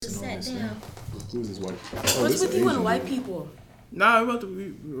Goddamn. Yeah. Who's this white? What's with you and white people? Nah, we're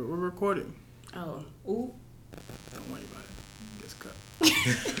recording. Oh. Ooh. Don't worry about it. Gets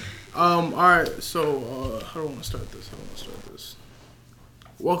cut. Alright, so how do I want to start this?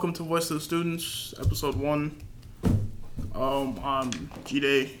 Welcome to Voice of the Students, episode 1. I'm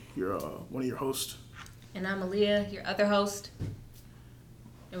G-Day, you're one of your hosts. And I'm Aaliyah, your other host.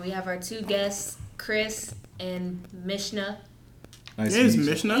 And we have our two guests, Chris and Mishna. Nice Your name's to meet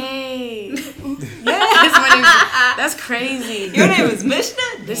you. Mishna? Hey. Yes, my name. That's crazy. Your name is Mishna?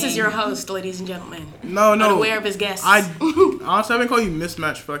 This is your host, ladies and gentlemen. No. Unaware of his guests. Honestly, I've been calling you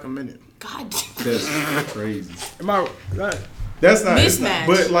Mismatch for like a minute. God. That's crazy. Am I right? That's not Mismatch.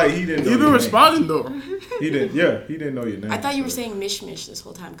 But like he didn't. Know You've your been name. responding though. He didn't. Yeah, he didn't know your name. I thought you were so. saying Mish this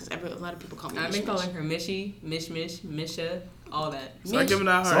whole time because a lot of people call me I've been Mish. calling her Mishy, Mish, Misha, all that. Start giving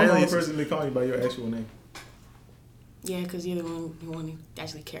out So her I'm the only aliases. person to call you by your actual name. Yeah, because you're the one who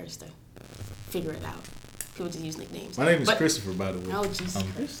actually cares to figure it out. People just use nicknames. My name is But- Christopher, by the way. Oh, Jesus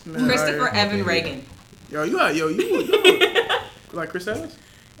Christ. Man, Christopher alright. Evan Reagan. You like Chris Evans?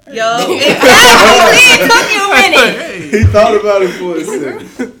 Yo, it took you a minute. Hey. He thought about it for a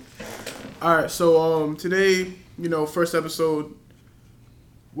second. Alright, so today, first episode.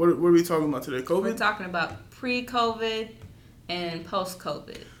 What are we talking about today? We're COVID? talking about pre-COVID and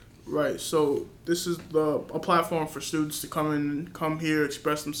post-COVID. Right. So this is a platform for students to come here,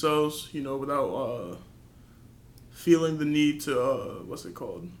 express themselves, without feeling the need to what's it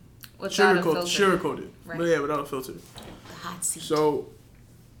called? Without a filter. Sugarcoat it. Right. But yeah, without a filter. The hot seat. So,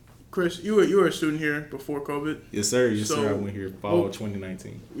 Chris, you were a student here before COVID. Yes, sir. Yes, So- sir. I went here fall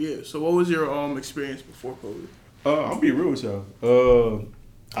 2019. Yeah. So what was your experience before COVID? I'll be real with y'all.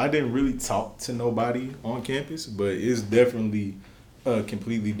 I didn't really talk to nobody on campus, but it's definitely a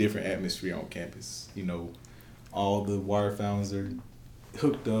completely different atmosphere on campus. All the water fountains are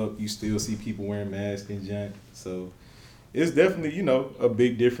hooked up. You still see people wearing masks and junk. So it's definitely, a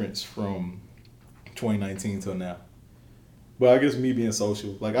big difference from 2019 till now. But I guess me being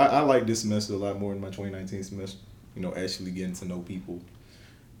social, like I like this semester a lot more than my 2019 semester. Actually getting to know people,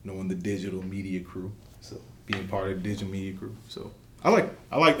 knowing the digital media crew. So being part of the digital media crew. So I like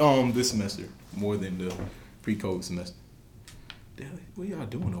this semester more than the pre-COVID semester. Damn, what y'all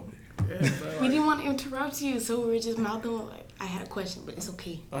doing over there? Yeah, We didn't want to interrupt you, so we were just mouthing like, I had a question, but it's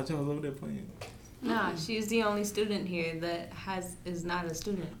okay. I thought y'all was over there playing. Nah, she's the only student here that is not a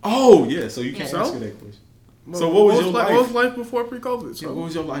student. Oh yeah, so you can't Yeah. ask So? her that question. So what was your life? What was life before pre-COVID? Yeah, So what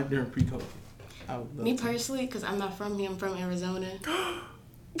was your life during pre-COVID? I would love Me to. personally, because I'm not from here, I'm from Arizona.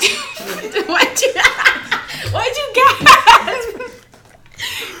 Why'd you guys?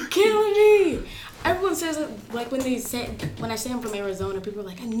 Killing me. Everyone says like when I say I'm from Arizona, people are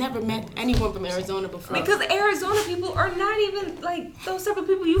like, I never met anyone from Arizona before. Because Arizona people are not even like those type of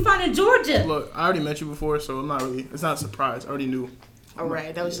people you find in Georgia. look, I already met you before, so it's not a surprise. I already knew. All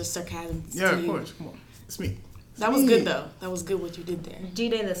right, that was just sarcasm. Yeah, to of you. course. Come on, it's me. That was good though. That was good what you did there.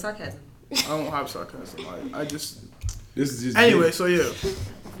 G-Day the sarcasm. I don't have sarcasm. I just. This is just Anyway, so yeah.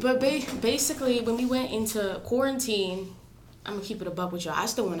 But basically, when we went into quarantine, I'm gonna keep it a buck with y'all. I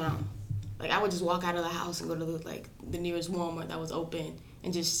still went out. Like I would just walk out of the house and go to the nearest Walmart that was open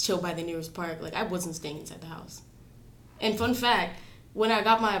and just chill by the nearest park. Like I wasn't staying inside the house. And fun fact, when I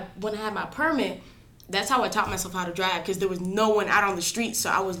had my permit, that's how I taught myself how to drive because there was no one out on the street, so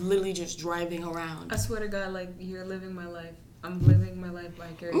I was literally just driving around. I swear to God, like you're living my life. I'm living my life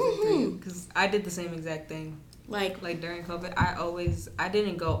vicariously through you because I did the same exact thing. Like During COVID, I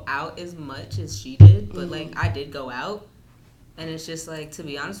didn't go out as much as she did, but like I did go out, and it's just like, to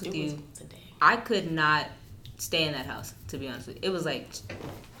be honest with it was you, today. I could not stay in that house. To be honest with you, it was like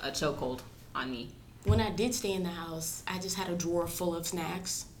a chokehold on me. When I did stay in the house, I just had a drawer full of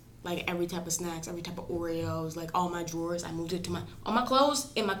snacks. Like every type of snacks, every type of Oreos, like all my drawers. I moved it to all my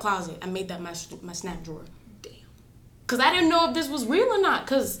clothes in my closet. I made that my snack drawer. Damn. Cause I didn't know if this was real or not.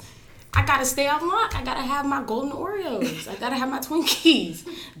 Cause I gotta stay off lock. I gotta have my golden Oreos. I gotta have my Twinkies.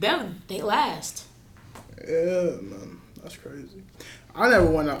 They last. Yeah, man, that's crazy. I never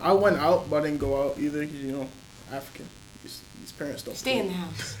went out. I went out, but I didn't go out either. Cause African. These parents don't Stay in the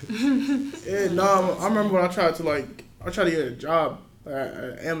house. Yeah, no. I remember when I tried to get a job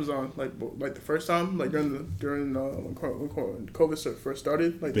at Amazon, like the first time, like during when COVID first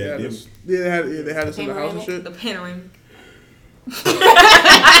started, like they had us in the house and shit. The panoramic.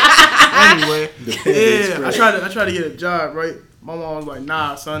 Anyway, The yeah, I tried to get a job, right? My mom was like,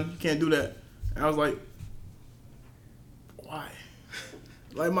 "Nah, son, you can't do that." And I was like, "Why?"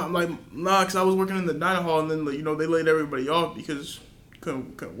 Nah, because I was working in the dining hall, and then they laid everybody off because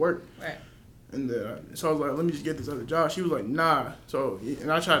couldn't work. Right. And so I was like, let me just get this other job. She was like, nah. So,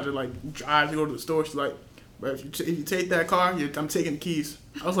 and I tried to like drive to go to the store. She's like, but if you take that car, I'm taking the keys.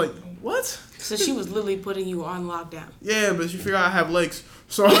 I was like, what? So she was literally putting you on lockdown. Yeah, but she figured out I have legs.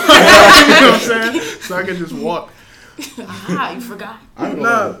 So, you know what I'm saying? So I could just walk. Aha, you forgot.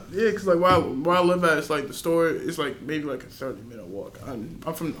 Nah, yeah, because like where I live at, it's like the store. It's like maybe like a 30-minute walk. I'm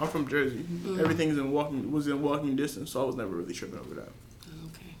from Jersey. Everything's was in walking distance, so I was never really tripping over that.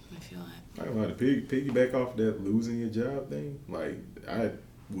 Okay, I feel that. I want to piggyback off that losing your job thing. Like, I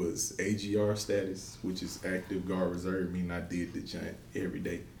was AGR status, which is active guard reserve, meaning I did the chant every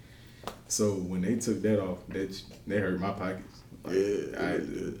day. So when they took that off, they hurt my pockets. Like,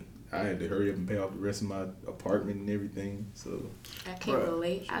 Yeah, I had to hurry up and pay off the rest of my apartment and everything. So I can't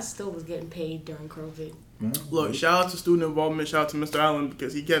relate. I still was getting paid during COVID. Look, shout out to student involvement. Shout out to Mr. Allen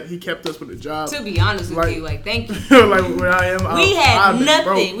because he kept us with a job. To be honest with you, like, thank you. Like where I am, We had nothing.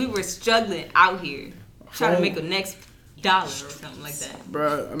 Broke. We were struggling out here, trying to make a next dollar or something like that.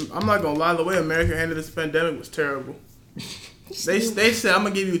 Bruh, I'm not gonna lie. The way America handled this pandemic was terrible. They said I'm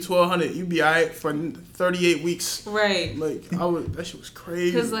gonna give you $1,200. You be alright for 38 weeks. Right. Like that shit was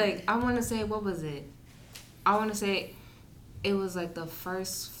crazy. Cause like I want to say, what was it? I want to say it was like the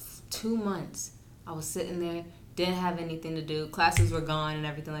first 2 months. I was sitting there, didn't have anything to do. Classes were gone and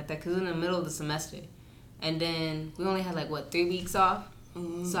everything like that. Cause in the middle of the semester, and then we only had like 3 weeks off.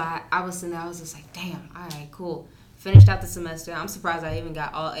 Mm-hmm. So I was sitting there. I was just like, damn. All right, cool. Finished out the semester. I'm surprised I even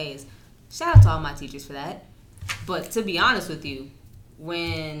got all A's. Shout out to all my teachers for that. But to be honest with you,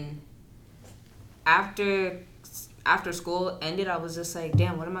 when after school ended, I was just like,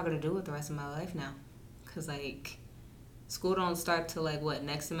 damn, what am I going to do with the rest of my life now? Because, like, school don't start till, like,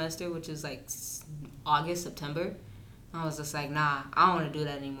 next semester, which is, like, August, September. I was just like, nah, I don't want to do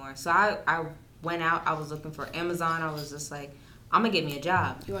that anymore. So I went out. I was looking for Amazon. I was just like, I'm going to get me a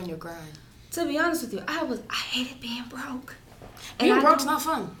job. You're on your grind. To be honest with you, I hated being broke. Being broke's not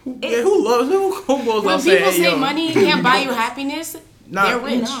fun. Who goes When out people say say money can't buy you happiness, they're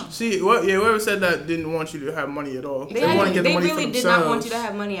rich. No. See, whoever said that didn't want you to have money at all. They want to get the money for really themselves. did not want you to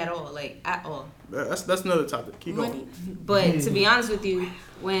have money at all, like at all. That's another topic. Keep going. But to be honest with you,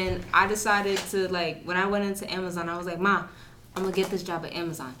 when I decided to when I went into Amazon, I was like, Ma, I'm gonna get this job at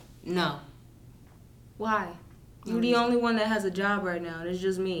Amazon. No. Why? You're the only one that has a job right now. It's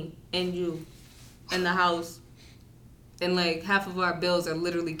just me and you, and the house. And, like, half of our bills are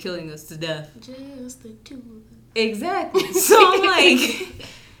literally killing us to death. Just the two of us. Exactly. So I'm like,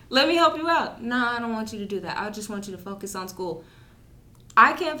 let me help you out. Nah, I don't want you to do that. I just want you to focus on school.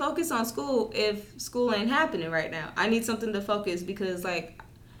 I can't focus on school if school ain't happening right now. I need something to focus because, like,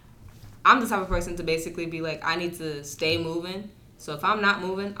 I'm the type of person to basically be like, I need to stay moving. So if I'm not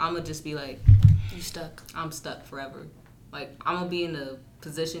moving, I'm going to just be like, you stuck. I'm stuck forever. Like, I'm going to be in a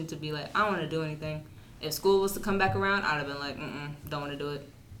position to be like, I don't want to do anything. If school was to come back around, I'd have been like, don't want to do it.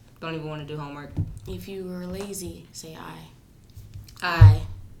 Don't even want to do homework. If you were lazy, say I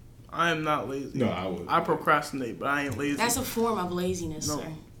am not lazy. No, I would. I procrastinate, but I ain't lazy. That's a form of laziness, sir.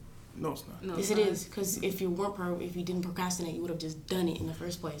 No, it's not. No, yes, it is. Because if you didn't procrastinate, you would have just done it in the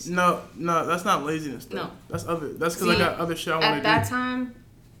first place. No, that's not laziness. Though. No, that's because I got other shit I want to do. At that time,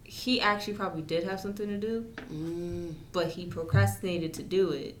 he actually probably did have something to do, but he procrastinated to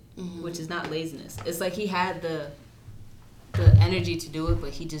do it, which is not laziness. It's like he had the energy to do it, but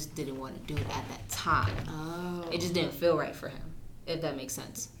he just didn't want to do it at that time. Oh. It just didn't feel right for him, if that makes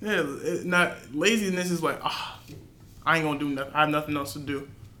sense. Yeah, not laziness is like, I ain't gonna do nothing. I have nothing else to do.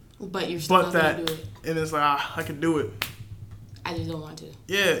 But you're still not gonna do it. And it's like, I can do it. I just don't want to.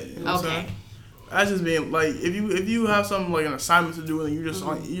 Yeah. You know what I'm saying? That's just being like, if you have something like an assignment to do and you just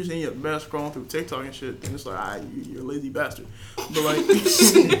in your bed scrolling through TikTok and shit, then it's like, you're a lazy bastard. But like,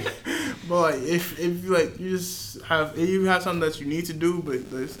 if you have something that you need to do, but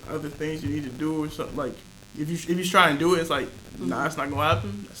there's other things you need to do or something, like if you try and do it, it's like, nah, it's not gonna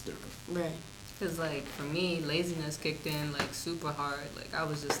happen. That's different. Right. Because, like, for me, laziness kicked in, like, super hard. Like, I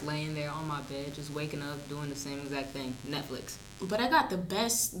was just laying there on my bed, just waking up, doing the same exact thing. Netflix. But I got the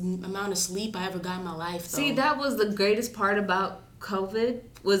best amount of sleep I ever got in my life, though. See, that was the greatest part about COVID,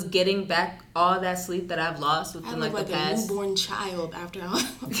 was getting back all that sleep that I've lost within, like the past. A newborn child after all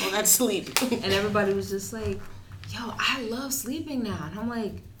that sleep. And everybody was just like, yo, I love sleeping now. And I'm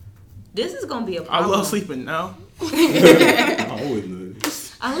like, this is going to be a problem. I love sleeping now.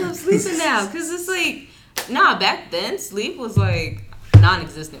 I love sleeping now because it's like, back then sleep was like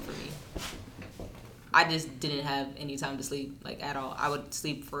non-existent for me. I just didn't have any time to sleep, like, at all. I would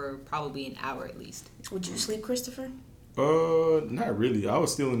sleep for probably an hour at least. Would you sleep, Christopher? Not really. I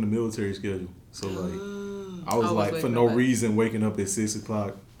was still in the military schedule, so like I was like for no reason waking up at 6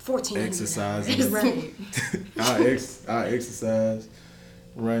 o'clock 1400 exercise. right. I exercise,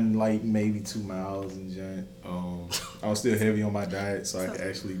 run like maybe 2 miles and jump. I was still heavy on my diet, so I could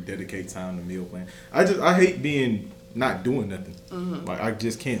actually dedicate time to meal plan. I hate being not doing nothing. Like I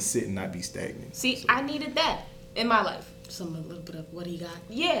just can't sit and not be stagnant. See, So, I needed that in my life. A little bit of what he got.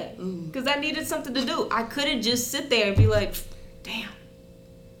 Yeah, because I needed something to do. I couldn't just sit there and be like, damn,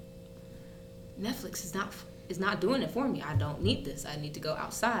 Netflix is not doing it for me. I don't need this. I need to go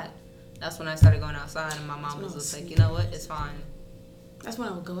outside. That's when I started going outside, and my mom was just like, you know what, it's fine. That's when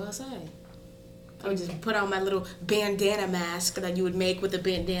I would go outside. I would just put on my little bandana mask that you would make with a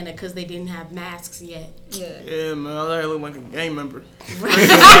bandana because they didn't have masks yet. Yeah, man, I look like a gang member.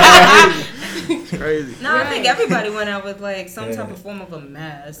 Crazy. No, I think everybody went out with like some type of form of a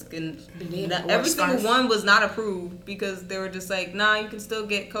mask, and every single one was not approved because they were just like, nah, you can still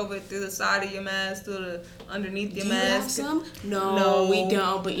get COVID through the side of your mask, through the underneath your Do you have mask. some? No, we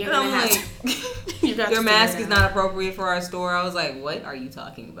don't. But you're And gonna I'm have like, to. You got your to mask figure is it out. not appropriate for our store. I was like, what are you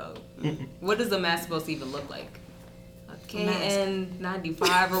talking about? What is the mask supposed to even look like? A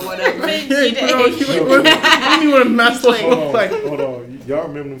KN95 or whatever. What do you want to mask like? Hold on. Y'all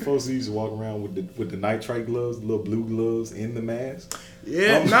remember them folks who used to walk around with the nitrite gloves, the little blue gloves in the mask?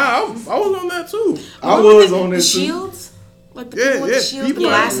 Yeah, I was on that too. I was on the this too. shields. Like the people with the shields, the people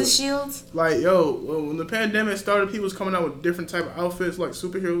glasses shields. Like, yo, when the pandemic started, people was coming out with different type of outfits, like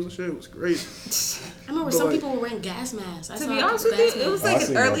superheroes and shit. It was crazy. I remember But some like- people were wearing gas masks. To be honest with you, it was I like seen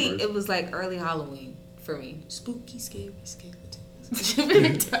an that early. first. It was like early Halloween for me. spooky, scary skeletons.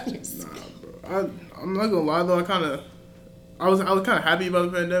 Nah, bro. I'm not gonna lie though. I was kind of happy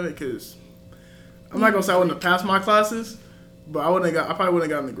about the pandemic because I'm not gonna say I wouldn't have passed my classes, but I probably wouldn't have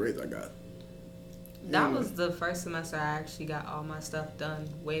gotten the grades I got. That was the first semester I actually got all my stuff done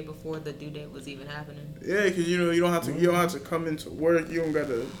way before the due date was even happening. Yeah, because you don't have to come into work. You don't have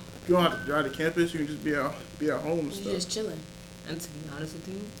to drive to campus. You can just be at home and You're stuff. just chilling. And to be honest with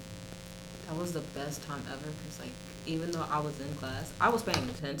you, that was the best time ever because like even though I was in class, I was paying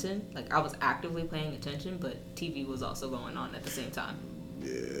attention. Like I was actively paying attention, but TV was also going on at the same time.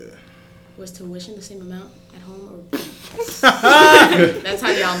 Yeah. Was tuition the same amount at home, or that's how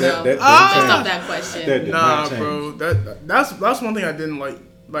y'all know? That Just off changed. that question. That did Nah, not change. bro. That's one thing I didn't like.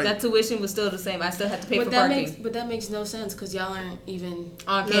 Like That tuition was still the same. I still had to pay for But that parking makes that makes no sense because y'all aren't even.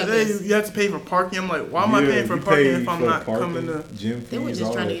 on yeah, campus. you have to pay for parking. I'm like, why am I Yeah, paying for you parking pay if I'm for not parking, coming to? gym fees, They were just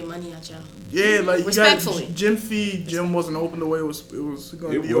all trying to that. get money out y'all. Yeah, like you got Respectfully. gym fee. Gym wasn't open the way it was going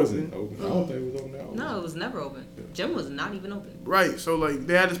to It be wasn't open. open. I don't think it was open now. No, it was never open. Gym was not even open. Right. So like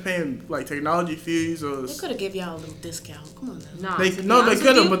they had us paying like technology fees or. They could have give y'all a little discount. Come on now. Nah, They- to be no, they honest with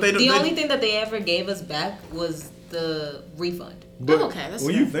could've, you, but they- The they- only thing that they ever gave us back was the refund. But Oh, okay, that's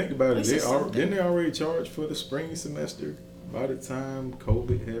when fair. you think about it, At least it's something. didn't they already charge for the spring semester by the time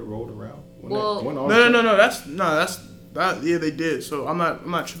COVID had rolled around? Well, No. That yeah, they did. So I'm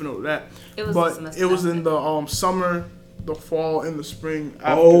not tripping over that. It was the but semester it was after. in the summer, the fall, and the spring.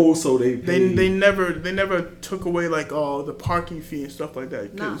 After. Oh, so they They never took away like the parking fee and stuff like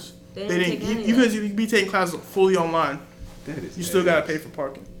that No, because they they didn't didn't. take any You of that. because you can be taking classes fully online. That is You still ass. gotta pay for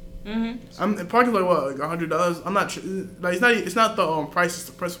parking. Mm-hmm. Parking's like what, like $100? I'm not like it's not the price, it's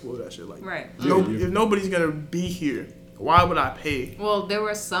the principle of that shit. Like Right. Yeah. if nobody's gonna be here, why would I pay? Well, there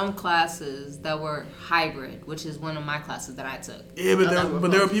were some classes that were hybrid, which is one of my classes that I took. Yeah, but Oh,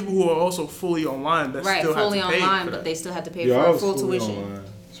 there are people who are also fully online that Right, still fully have to pay online, for but that. they still had to pay Yeah, I for was full fully tuition. online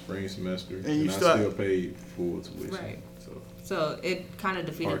spring semester, And and you I still- still paid full tuition. Right. So So it kind of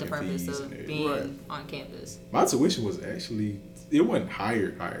defeated the Parking purpose fees of and being everything. on campus. my tuition was actually it wasn't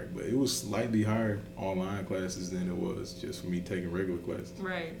higher, but it was slightly higher online classes than it was just for me taking regular classes.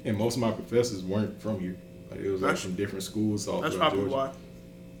 Right. And most of my professors weren't from here. Like it was like That's- from different schools all That's throughout probably Georgia.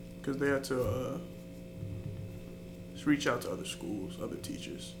 why, because they had to just reach out to other schools, other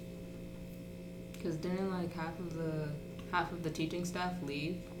teachers. Because didn't like half of the teaching staff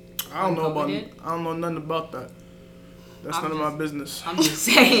leave? I don't When know COVID about. hit? I don't know nothing about that. That's I'm none of my just- business. I'm just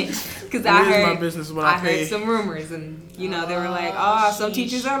saying, because It I is my heard business when I heard pay. some rumors, and they were like, Oh, "Oh, some sheesh.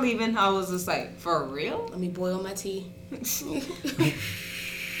 teachers are leaving." I was just like, "For real?" Let me boil my tea.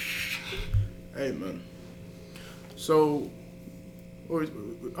 Hey man. So.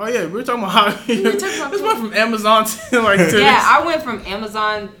 Oh yeah, we were talking about how talking about this went from Amazon to like to Yeah, this. I went from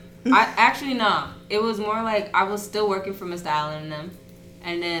Amazon. I actually no, it was more like I was still working for Mr. Allen and them,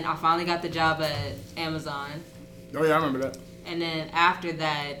 and then I finally got the job at Amazon. Oh yeah, I remember that. And then after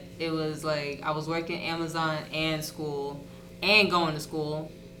that, it was like I was working Amazon and school and going to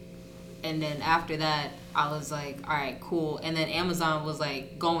school. And then after that, I was like, all right, cool. And then Amazon was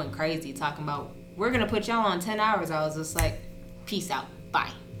like going crazy, talking about, we're going to put y'all on 10 hours. I was just like, peace out.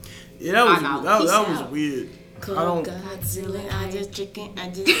 Bye. Yeah, that was I'm out. that Peace was out. weird. Cold I don't- Godzilla, I just chicken, I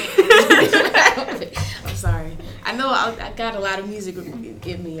just. I'm sorry. I know I got a lot of music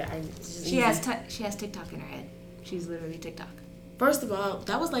in me. She has TikTok in her head. She's literally TikTok. First of all,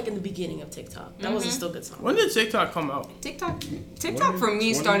 that was like in the beginning of TikTok. That was a still good song. When did TikTok come out? TikTok for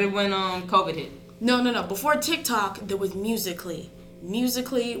me started when COVID hit. No. Before TikTok, there was Musical.ly.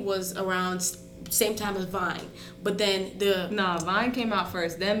 Musical.ly was around same time as Vine, but then No, Vine came out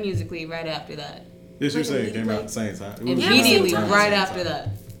first, then Musical.ly right after that. Yes, you Like, saying it came like- out at the same time. It was Immediately, same time. right after that.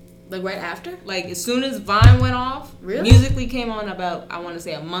 like right after. Like as soon as Vine went off, Really? Musical.ly came on about I want to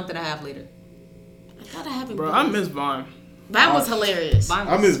say a month and a half later. I thought I haven't. Bro, I miss Vine. That was hilarious. Vine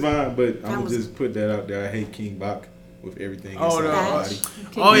I was, miss Vine, but I'm gonna was- just put that out there. I hate King Bach with everything Oh, inside no. my body.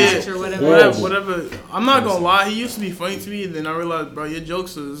 King Oh, yeah. Bach or whatever. Horrible. Whatever. I'm not gonna lie. He used to be funny to me. Then I realized, bro, your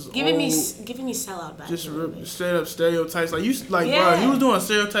jokes is giving me old, sellout back. just a little bit. straight up stereotypes. Like bro, Yeah. he was doing a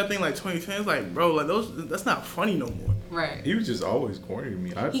stereotype thing like 2010. It's like, bro, like that's not funny no more. Right. He was just always corny to me.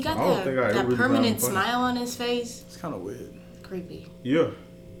 He got I don't think I ever that really found him permanent funny. smile on his face. It's kind of weird. Creepy. Yeah.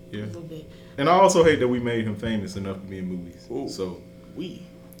 A little bit. And I also hate that we made him famous enough to be in movies. Ooh. So, We.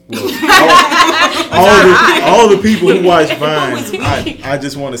 well, all the people who watch Vine, I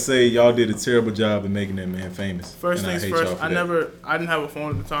just want to say y'all did a terrible job in making that man famous. First And I things hate y'all first. for I that. didn't have a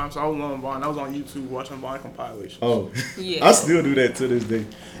phone at the time, so I was on Vine. I was on YouTube watching Vine compilations. Oh, Yeah. I still do that to this day.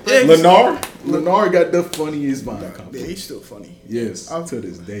 Yeah, Lennar got the funniest Vine Yeah, content. he's still funny. Yes, to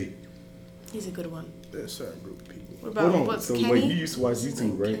this day. He's a good one. There's a certain group of people. What Hold about on. what's So Kenny? wait, you used to watch What's his YouTube,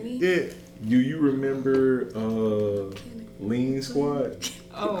 name? right? Kenny? Yeah. Do you remember Lean Squad?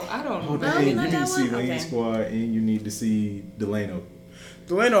 Oh, I don't Oh, know. dang, you not need to that see one? Lean Okay. Squad and you need to see Delano.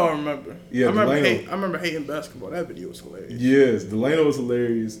 Delano, I remember. Yeah, I remember. Delano. I remember hating basketball. That video was hilarious. Yes, Delano is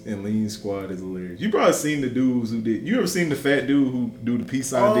hilarious and Lean Squad is hilarious. You probably seen the dudes who did. You ever seen the fat dude who do the peace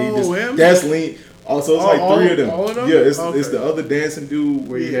sign? Oh, him? That's Lean. Also, it's like All- three of them. all of them? Yeah, it's Okay. the other dancing dude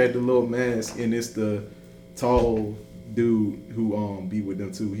where he Yeah. had the little mask, and it's the tall dude who be with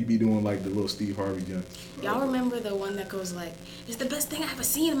them too. He be doing like the little Steve Harvey jump. Y'all remember the one that goes like, "It's the best thing I ever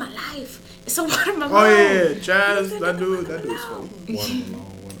seen in my life. It's a watermelon." Oh yeah, Jazz. That dude's funny. Watermelon.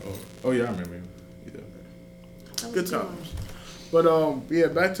 Oh yeah, I remember him. Yeah. That was Good good. times. But yeah,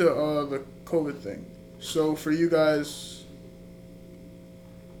 back to the COVID thing. So for you guys,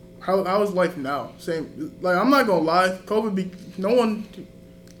 how is life now? Same. Like I'm not gonna lie, COVID. No one.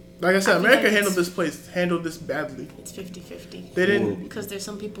 Like I said, I feel America like handled this badly. It's 50-50. They didn't, Because there's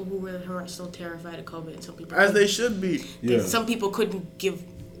some people who are still terrified of COVID, and some people as they should be. Yeah. some people couldn't give.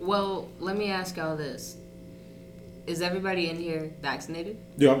 Well, let me ask y'all this: is everybody in here vaccinated?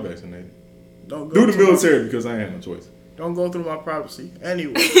 Yeah, I'm vaccinated. Don't go Do the through- military because I ain't had no choice. Don't go through my privacy.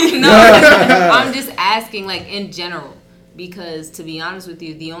 Anyway, No, I'm just asking, like in general, because to be honest with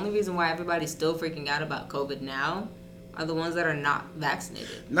you, the only reason why everybody's still freaking out about COVID now are the ones that are not vaccinated.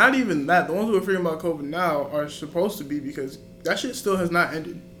 not even that. The ones who are figuring about COVID now are supposed to be because that shit still has not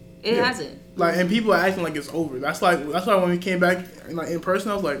ended. It Yeah. hasn't. Like, and people are acting like it's over. That's why when we came back like in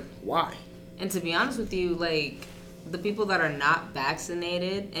person, I was like, why? And to be honest with you, like the people that are not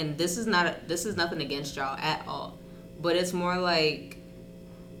vaccinated, and this is nothing against y'all at all, but it's more like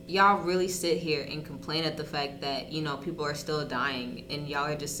y'all really sit here and complain at the fact that people are still dying, and y'all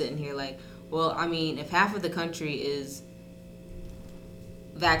are just sitting here like, well, I mean, if half of the country is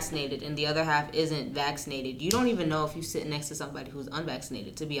vaccinated and the other half isn't vaccinated, you don't even know if you sit next to somebody who's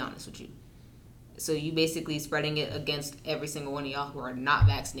unvaccinated, to be honest with you. So you basically spreading it against every single one of y'all who are not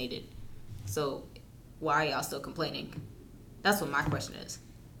vaccinated. So why are y'all still complaining? That's what my question is.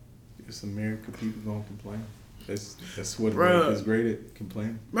 It's America. People gonna complain. That's what Bruh. America's great at,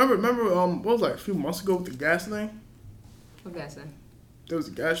 complaining. Remember, what was like a few months ago with the gas thing? What guys say? There was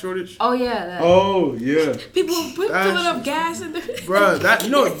a gas shortage. Oh yeah, that. Oh yeah. People filling That's- up gas in the.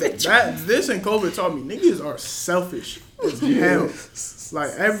 Bruh, this and COVID taught me niggas are selfish as hell.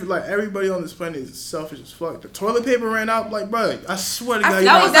 Like everybody on this planet is selfish as fuck. The toilet paper ran out. Like, bruh, I swear to God, that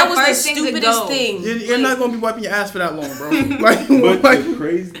you're was not, the That was the first thing to stupidest go. thing. you're not gonna be wiping your ass for that long, bro. Like, But like the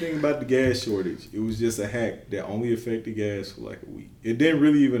crazy thing about the gas shortage, it was just a hack that only affected gas for like a week. It didn't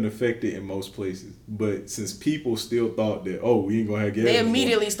really even affect it in most places. But since people still thought that, oh, we ain't gonna have gas, They anymore,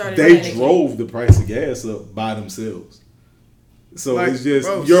 immediately started They panicking. drove the price of gas up by themselves. So Like, it's just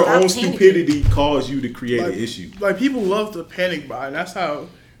bro, your stop own panicking. stupidity caused you to create Like- an issue. like people love to panic buy, and that's how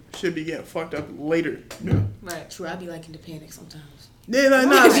shit be getting fucked up later. Yeah. Right. True, I be liking to panic sometimes. Yeah, like,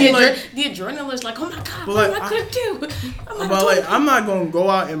 nah, the, see, like, the adrenaline's like, oh my god, But, what like, am I gonna do? I'm but like, I'm not gonna go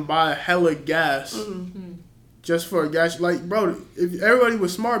out and buy hella gas just for a gas. Like, bro, if everybody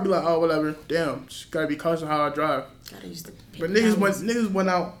was smart, be like, oh, whatever. Damn, just gotta be cautious how I drive. Gotta use the But paper niggas towels. went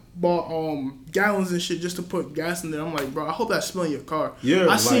out bought gallons and shit just to put gas in there. I'm like, bro, I hope that smell in your car. Yeah,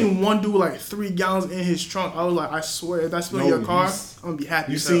 I seen one dude with like 3 gallons in his trunk. I was like, I swear, if that smell in your car, I'm gonna be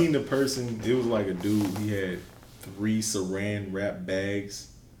happy. You seen the person? It was like a dude. He had 3 Saran wrap bags.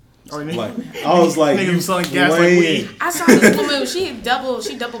 Like I was like, nigga you selling gas like weed. I saw this woman. She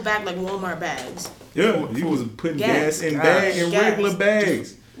double bagged like Walmart bags. Yeah, he was putting gas in Gas. regular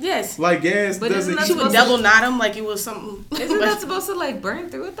bags. Yes. Like gas But doesn't. isn't that She would double knot them like it was something. Isn't that supposed to like burn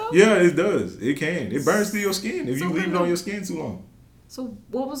through it though? Yeah, it does. It can. It burns through your skin if So you leave it what? on your skin too long. So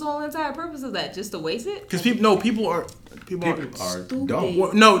what was the whole entire purpose of that? Just to waste it? Because people are People are Stupid. dumb.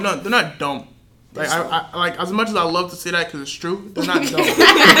 Well, no, they're not dumb. Like I like as much as I love to say that because it's true, they're not dumb.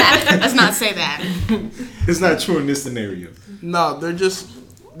 Let's not say that. It's not true in this scenario. No, they're just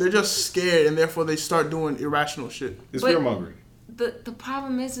scared and therefore they start doing irrational shit. It's But- fear mongering. The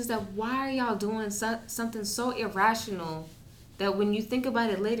problem is that why are y'all doing something so irrational that when you think about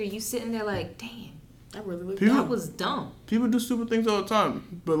it later, you sitting there like, damn, I really would. People- that was dumb. People do stupid things all the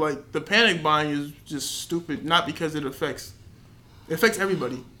time, but like the panic buying is just stupid. Not because it affects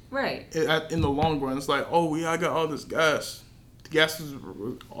everybody. Right. In the long run, it's like, oh yeah, I got all this gas.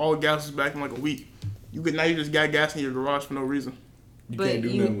 All gas is back in like a week. You just got gas in your garage for no reason. You But can't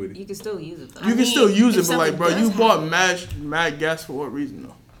do nothing with it. you can still use it though. You can still use if it, but like, bro, something you does bought happen- mad gas for what reason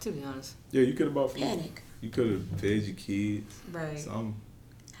though? To be honest. Yeah, you could have bought food. Panic. You could have fed your kids. Right. Something.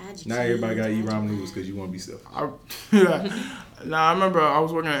 Hide your Now everybody got to kids, eat hide ramen your noodles because you want to be selfish. I remember I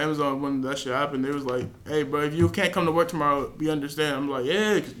was working at Amazon when that shit happened. They was like, "Hey, bro, if you can't come to work tomorrow, we understand." I'm like,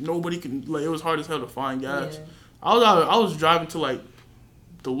 "Yeah, 'cause nobody can." Like, it was hard as hell to find gas. Yeah. I was driving to like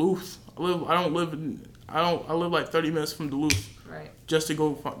Duluth. I live like 30 minutes from Duluth Right. just to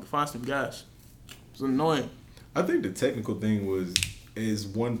go find some gas. It's annoying. I think the technical thing is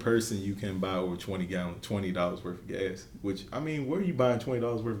one person you can buy over $20 worth of gas. Which, I mean, where are you buying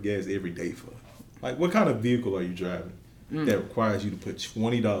 $20 worth of gas every day for? Like, what kind of vehicle are you driving that requires you to put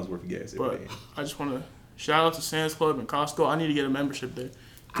 $20 worth of gas every But day? I just want to shout out to Sam's Club and Costco. I need to get a membership there.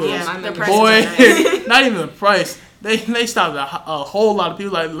 Yeah, my the membership- prices Boy, are nice. not even the price. They stopped a whole lot of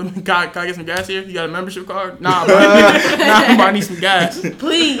people. Like, can I get some gas here? You got a membership card? Nah, bro. I need some gas.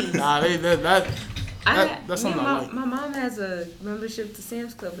 Please. Nah, that's something I like. My mom has a membership to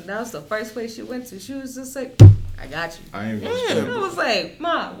Sam's Club, and that was the first place she went to. She was just like, I got you. I ain't gonna Yeah. spend I was like,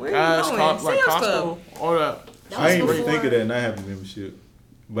 Mom, where Gas, are you going? like Sam's Costco, Club. all that. I ain't really before- think of that, and I have a membership.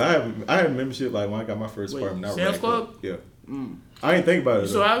 But I had a membership like when I got my first Wait, apartment. I Sam's racked Club? up. Yeah. I ain't think about it. You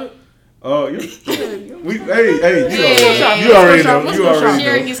still though. have it? Oh, you Hey, already know. let's You go already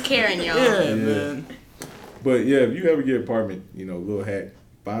sharing know. is caring, y'all. Yeah, man. But yeah, if you ever get an apartment, little hack,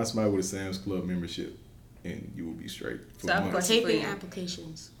 find somebody with a Sam's Club membership, and you will be straight for So I've months. got- Taping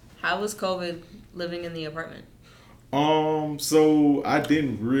applications. How was COVID living in the apartment? So I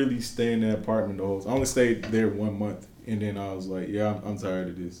didn't really stay in that apartment the whole. I only stayed there 1 month, and then I was like, yeah, I'm tired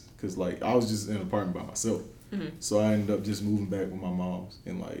of this, cause like I was just in an apartment by myself. So I ended up just moving back with my mom's,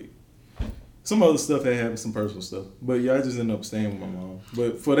 and like some other stuff had happened, some personal stuff. But yeah, I just ended up staying with my mom.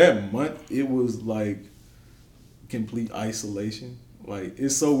 But for that month, it was like complete isolation. Like,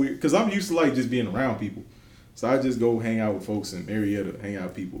 it's so weird, cause I'm used to like just being around people. So I just go hang out with folks in Marietta, hang out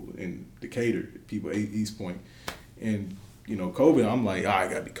with people in Decatur, people at East Point. And, COVID, I'm like, I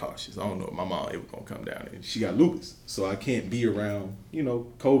gotta be cautious. I don't know if my mom ever gonna come down, and she got lupus. So I can't be around,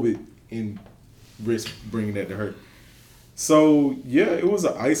 COVID and risk bringing that to her. So yeah, it was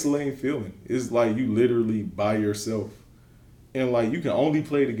an isolating feeling. It's like you literally by yourself. And like you can only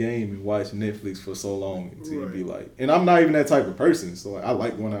play the game and watch Netflix for so long until you be like, and I'm not even that type of person. So like, I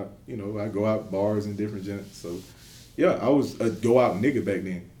like going out, I go out bars and different gents. So yeah, I was a go out nigga back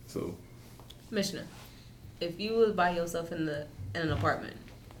then. So Missioner, if you was by yourself in an apartment,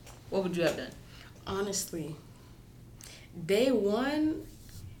 what would you have done? Honestly, day one,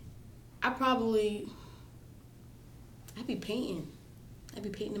 I'd be painting. I'd be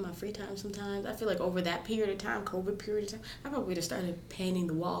painting in my free time sometimes. I feel like over that period of time, COVID period of time, I probably would have started painting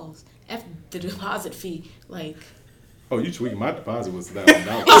the walls. After the deposit fee, like... Oh, you tweaking. My deposit was $1,000.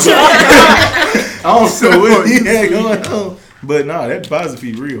 I don't know what he had going on. But nah, that deposit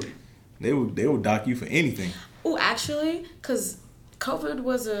fee real. They would dock you for anything. Oh, actually, because COVID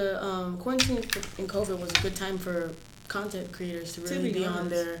was quarantine in COVID was a good time for content creators to really be on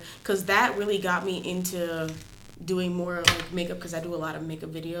there. Because that really got me into doing more like makeup, because I do a lot of makeup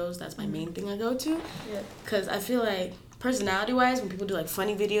videos. That's my main thing I go to. Because I feel like personality-wise, when people do like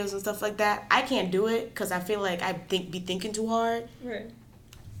funny videos and stuff like that, I can't do it because I feel like I be thinking too hard. Right.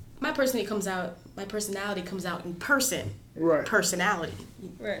 My personality comes out in person. Right. Personality.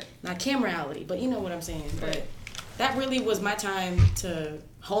 Right. Not camerality, but you know what I'm saying. But that really was my time to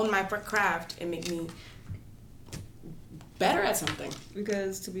hone my craft and make me better at something.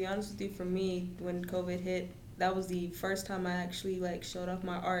 Because to be honest with you, for me, when COVID hit, that was the first time I actually like showed off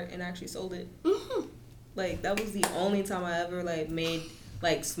my art and actually sold it. Mm-hmm. Like that was the only time I ever like made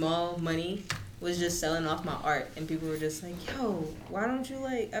like small money, was just selling off my art, and people were just like, "Yo, why don't you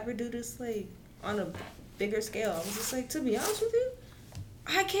like ever do this like on a bigger scale?" I was just like, to be honest with you,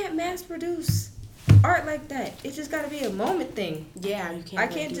 I can't mass produce art like that. It just got to be a moment thing. Yeah, you can't. I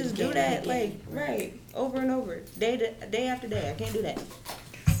can't just do that like right over and over, day after day. I can't do that.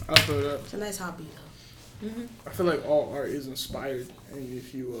 I feel that. It's a nice hobby though. Mm-hmm. I feel like all art is inspired, and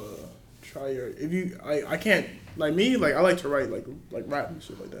if you I can't, like me, like I like to write like rap and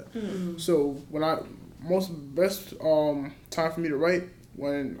shit like that. Mm-hmm. So when best time for me to write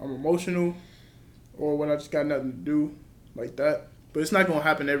when I'm emotional or when I just got nothing to do like that. But it's not gonna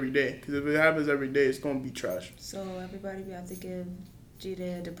happen every day, because if it happens every day, it's gonna be trash. So everybody, we have to give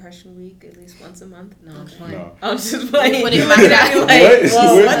Gita a depression week at least once a month. No, I'm Okay. playing. No. I'm just playing. What if I got- What?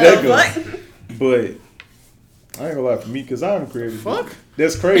 Well, Where'd what that the go? fuck? But I ain't gonna lie, for me, because I'm creative. Fuck.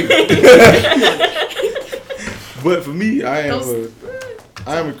 That's crazy. But for me, I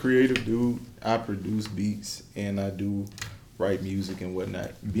am a creative dude. I produce beats and I do write music and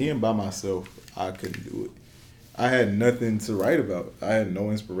whatnot. Being by myself, I couldn't do it. I had nothing to write about. I had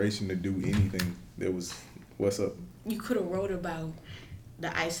no inspiration to do anything. There was, what's up? You could have wrote about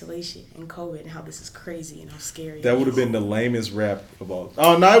the isolation and COVID and how this is crazy and how scary. That it would have is. been the lamest rap of all.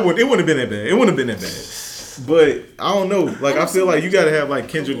 Oh no, it wouldn't have been that bad. It wouldn't have been that bad. But I don't know. Like I feel like you gotta have like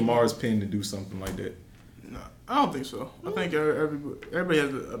Kendrick Lamar's pen to do something like that. No, I don't think so. I think everybody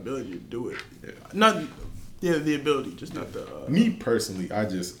has the ability to do it. Not the ability, just not the. Me personally,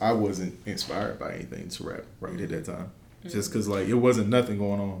 I wasn't inspired by anything to rap right at that time. Just because like it wasn't nothing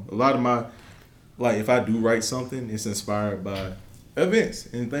going on. A lot of my, like if I do write something, it's inspired by events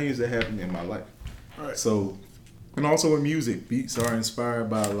and things that happen in my life. Right. So, and also with music, beats are inspired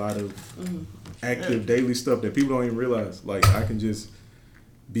by a lot of active daily stuff that people don't even realize. Like I can just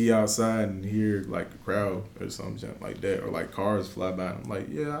be outside and hear like a crowd or something like that, or like cars fly by. And I'm like,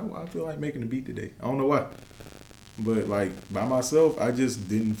 yeah, I feel like making a beat today. I don't know why, but like by myself, I just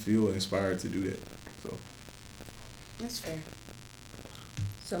didn't feel inspired to do that. So That's fair.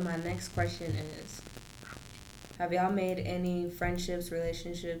 So my next question is, have y'all made any friendships,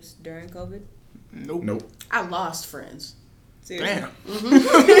 relationships during COVID? nope. I lost friends. Damn.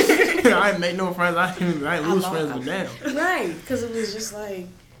 Mm-hmm. I ain't make no friends. I ain't lose friends, but damn. Right, because it was just like.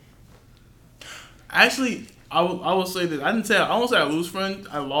 Actually, I will say that I won't say I lose friends.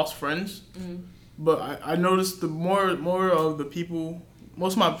 I lost friends, but I noticed the more of the people.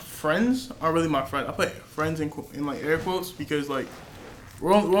 Most of my friends aren't really my friends. I put friends in like air quotes because like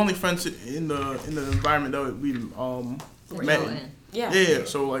we're only friends in the environment that we met in. Yeah.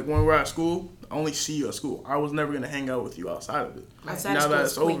 So like when we're at school, I only see you at school. I was never gonna hang out with you outside of it. Outside Now of school, that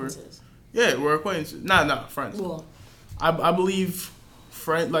it's over, acquaintances. yeah, we're acquaintances. Not friends. Well, I believe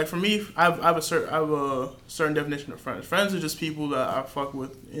friend, like for me, I have a certain definition of friends. Friends are just people that I fuck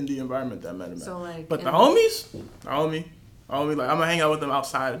with in the environment that I met them So, at. like, But the homies, like I'm gonna hang out with them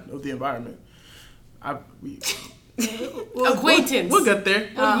outside of the environment. acquaintance. We'll get there.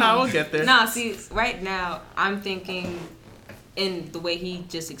 We'll get there. Nah, see, right now, I'm thinking, in the way he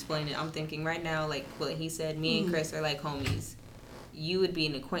just explained it, I'm thinking right now, like what he said, me and Chris are like homies. You would be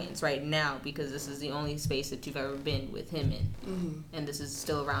an acquaintance right now because this is the only space that you've ever been with him in. And this is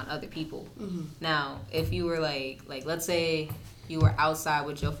still around other people. Now, if you were like, let's say you were outside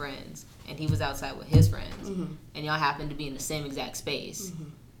with your friends and he was outside with his friends and y'all happen to be in the same exact space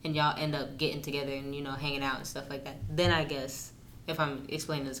and y'all end up getting together and, you know, hanging out and stuff like that, then I guess, if I'm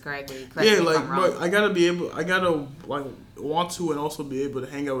explaining this correctly, correct me if I'm wrong. But I gotta like want to and also be able to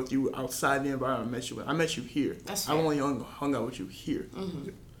hang out with you outside the environment I met you with. I met you here. That's I've fair. only hung out with you here.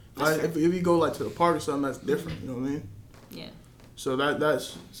 If you go like to the park or something, that's different. You know what I mean? Yeah. So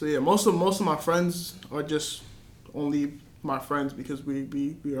that's yeah. Most of my friends are just only my friends because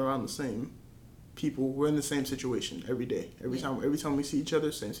we are around the same people. We're in the same situation every day. Every time we see each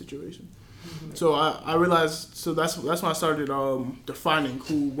other, same situation. So I realized. So that's when I started defining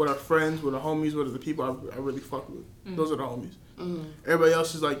what are friends, what are homies, what are the people I really fuck with. Those are the homies. Everybody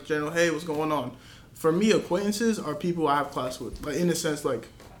else is like general. Hey, what's going on? For me, acquaintances are people I have class with. Like in a sense, like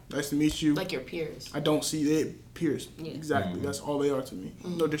nice to meet you. Like your peers. I don't see they peers. Yeah. Exactly. That's all they are to me.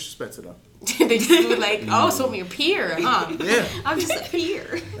 No disrespect to them. They just were like, oh, so I'm your peer, huh? Yeah. I'm just a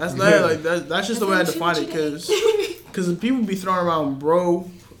peer. That's that's just the way I define it, because people be throwing around bro,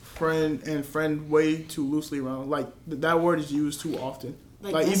 friend, and friend way too loosely around. Like that word is used too often.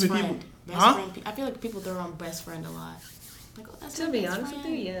 Like best even friend. people, Best huh? friend. I feel like people throw around best friend a lot. Like, oh, that's To my be best honest with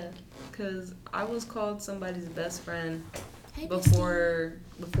friend. you, yeah, because I was called somebody's best friend Hey, before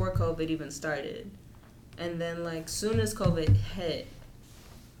COVID even started, and then like soon as COVID hit,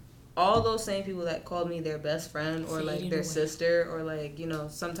 all those same people that called me their best friend or like Faded their away. sister or like, you know,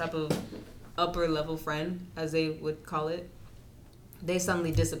 some type of upper level friend as they would call it, they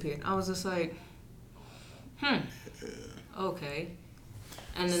suddenly disappeared. I was just like, okay.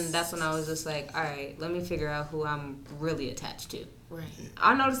 And then that's when I was just like, all right, let me figure out who I'm really attached to. Right.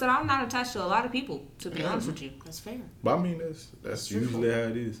 I noticed that I'm not attached to a lot of people, to be honest with you. That's fair. But I mean, that's usually how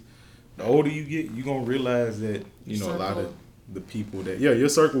it is. The older you get, you're going to realize that, you know, a lot of the people that, your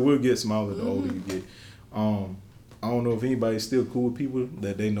circle will get smaller the older you get. I don't know if anybody's still cool with people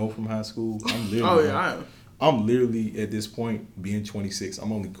that they know from high school. I'm literally, I am. I'm literally at this point, being 26,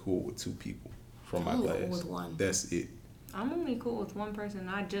 I'm only cool with 2 people from my I'm class. cool with 1. That's it. I'm only cool with one person.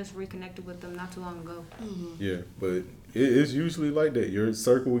 I just reconnected with them not too long ago. Yeah, but it's usually like that. Your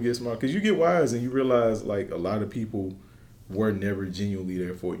circle will get small because you get wise and you realize like a lot of people were never genuinely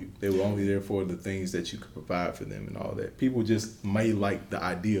there for you. They were only there for the things that you could provide for them and all that. People just may like the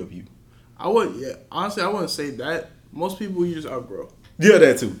idea of you. Honestly, I wouldn't say that. Most people you just outgrow. Yeah,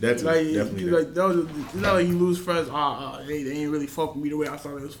 that too. Like, Definitely. like it's not like you lose friends. They ain't really fuck with me the way I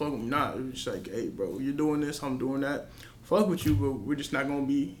thought they was fucking with me. Nah, it's just like, hey, bro, you're doing this, I'm doing that. Fuck with you, but we're just not gonna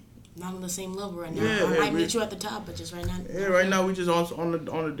be. Not on the same level right now. Yeah, I might we- meet you at the top, but just right now. Yeah, right now we just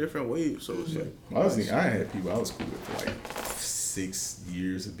on a different wave. So it's like, Honestly, I had people I was cool with for like 6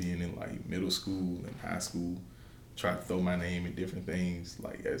 years of being in like middle school and high school. Try to throw my name in different things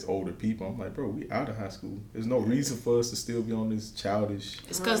like as older people. I'm like, bro, we out of high school. There's no reason for us to still be on this childish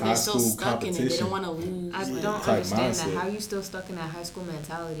It's because high they're so school stuck in it. They competition. don't want to lose. I like- don't type understand mindset. that. How you still stuck in that high school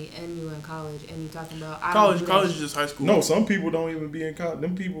mentality and you in college and you talking about college is just high school. No, some people don't even be in college.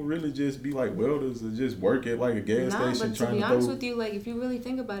 Them people really just be like welders or just work at like a gas Nah, station but to trying be to honest throw. with you, like if you really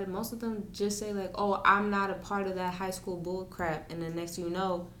think about it, most of them just say like, "Oh, I'm not a part of that high school bull crap," and then next thing you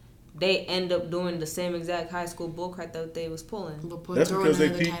know, they end up doing the same exact high school bull crap that they was pulling. That's because they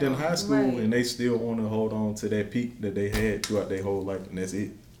another peaked in title. high school Right. and they still want to hold on to that peak that they had throughout their whole life, and that's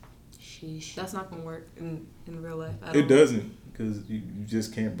it. Sheesh. That's not gonna work in real life. It doesn't, because you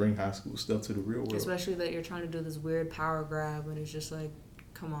just can't bring high school stuff to the real world. Especially that you're trying to do this weird power grab, and it's just like,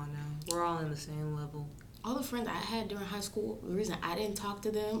 come on now, we're all in the same level. All the friends I had during high school, the reason I didn't talk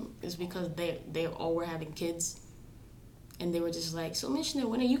to them is because they all were having kids. And they were just like, so Missioner,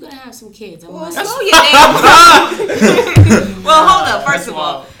 when are you going to have some kids? I'm like, slow your damn Well, hold up. First of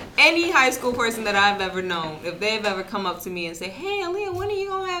all, any high school person that I've ever known, if they've ever come up to me and say, hey, Aaliyah, when are you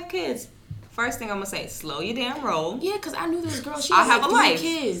going to have kids? First thing I'm going to say, slow your damn roll. yeah, because I knew this girl. She I had have like a 3 life.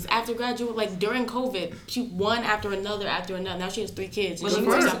 kids after graduate, like during COVID. She one after another. Now she has 3 kids. Well, She let me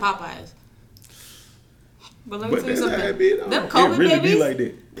works tell at Popeyes. But let me But tell you that's how something. it be, though. Them It COVID really babies, be like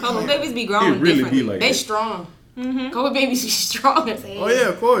that. COVID babies be growing It really differently. be like They that. strong. COVID babies be strong as hell. Oh yeah,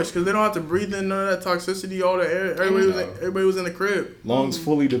 of course, because they don't have to breathe in none of that toxicity, all the air. Everybody was in the crib. Lungs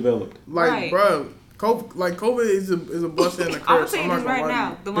fully developed. Like, Right. bro, COVID is a blessing and a curse. I'm gonna tell you not this gonna right lie to now.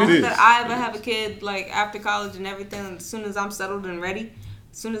 you. The It moment is. that I ever have a kid, like after college and everything, as soon as I'm settled and ready,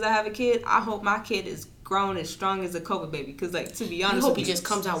 as soon as I have a kid, I hope my kid is grown as strong as a COVID baby. Because, like, to be I honest hope with he you, just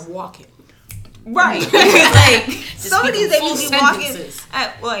comes out walking. right? like some of these speaking babies full be walking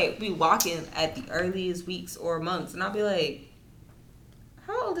sentences. be walking at the earliest weeks or months, and I'll be like,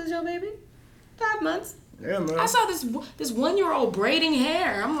 "How old is your baby? 5 months." Yeah, man. I saw this 1-year-old braiding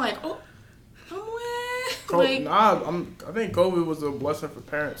hair. I'm like, oh, I'm like, I think COVID was a blessing for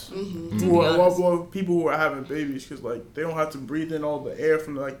parents. Mm-hmm. Well, people who are having babies, because like they don't have to breathe in all the air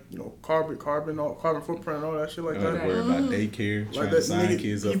from carbon footprint and all that shit like Don't that. worry about daycare, trying Like to that, sign nigga,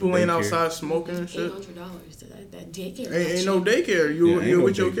 kids up. people for ain't daycare. outside smoking and shit. $800. That daycare. Ain't no daycare. Yeah, ain't You're no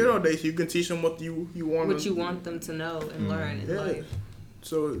with your kid daycare. all day, so you can teach them what you want. What you want them to know and learn in Yeah. life.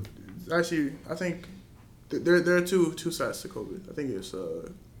 So actually, I think there are two sides to COVID. I think it's a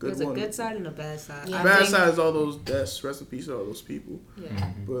good There's one. a good side and a bad side. Yeah. I Bad think- side is all those deaths. Rest in peace to all those people.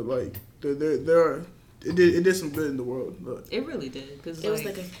 Yeah, But like there are it did some good in the world. Look, it really did. Because It was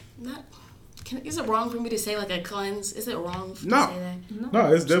like a not. Is it wrong for me to say like a cleanse? Is it wrong to No. say that?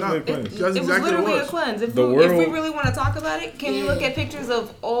 No, it's definitely not- a plan. That's it was exactly literally what it a was. cleanse. If The we world- really want to talk about it, can we Yeah. look at pictures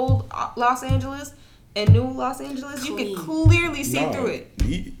of old Los Angeles and new Los Angeles? You Clean. can clearly see Nah, through it.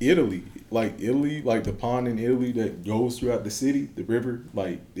 Italy, like the pond in Italy that goes throughout the city, the river,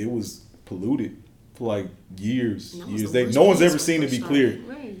 like it was polluted for like years. And that was Years. the worst No one's place ever when seen it it be first cleared.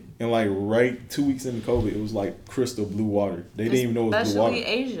 Right. And like right 2 weeks into COVID, it was like crystal blue water. They didn't even know it was blue Especially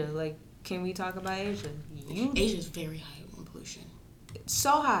water. Asia. Like, can we talk about Asia? Asia's very high on pollution.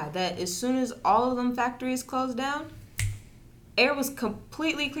 So high that as soon as all of them factories closed down, air was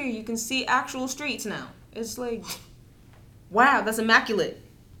completely clear. You can see actual streets now. It's like, wow, that's immaculate.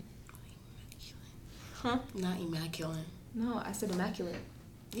 Huh? Not immaculate. No, I said immaculate.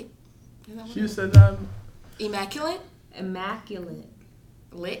 Is that what She it just is? said that. Immaculate? Immaculate.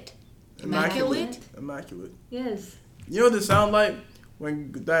 Lit? Immaculate. Immaculate. Yes. You know what this sound like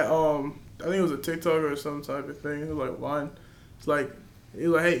when that I think it was a TikTok or some type of thing. It was like one. It's like it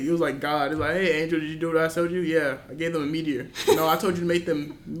was like, hey, it was like God. It was like, hey, Angel, did you do what I told you? Yeah, I gave them a meteor. No, I told you to make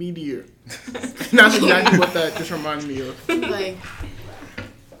them meteor. And that's exactly what that just reminded me of. Like,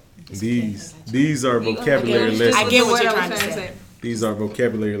 These are vocabulary lessons. I get what you're trying to say. These are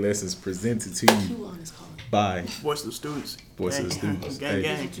vocabulary lessons presented to you Q1 is calling. by Voice of the students. Voice of the Students. Gang,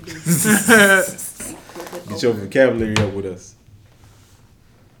 Hey, gang. get your vocabulary up with us.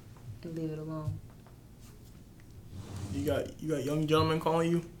 And leave it alone. You got young gentlemen calling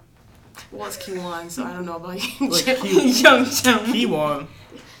you. Well, it's Q1, so I don't know about you. Like Young gentleman. Keywan.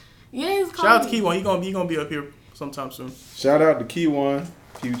 Yeah, it's Shout out to calling. Keywan. He gonna be up here sometime soon. Shout out to Keywan,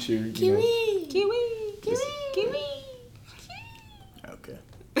 Future. You know. Kiwi. Kiwi. Kiwi. Okay.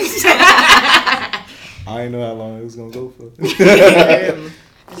 I didn't know how long it was gonna go for.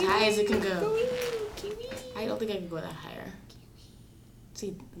 As high as it can go. I don't think I can go that higher.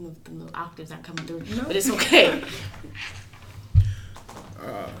 See, the octaves aren't coming through, but it's okay.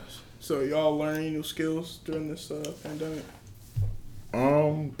 So y'all learning new skills during this pandemic?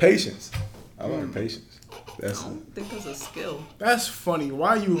 Patience. I learned patience. That's I don't think that's a skill. That's funny. Why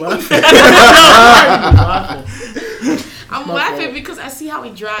are you laughing? I'm laughing because I see how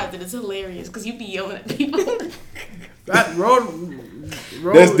he drives and it's hilarious because you be yelling at people. That road.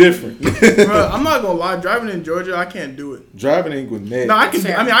 That's different. Bro, I'm not gonna lie. Driving in Georgia, I can't do it. Driving in Gwinnett. No, I can.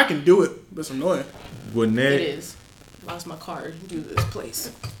 Fair. I mean, I can do it, but it's annoying. Gwinnett. It is. Lost my car due to this place.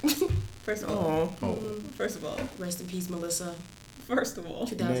 First of all, Oh, first of all, Rest in peace, Melissa. first of all,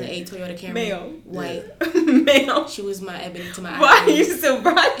 2008 Toyota Camry. Mayo. White. ma'am, She was my ebony to my why are ivory. you still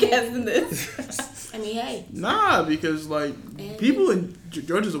broadcasting this? I mean, hey. nah, because like people in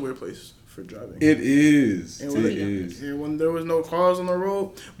Georgia's a weird place for driving. It is. And It when, is. and when there was no cars on the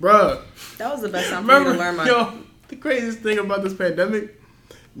road, bruh. That was the best time for me Remember, to learn my. yo, the craziest thing about this pandemic,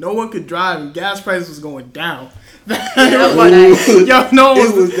 no one could drive and gas prices was going down. Yo, no one It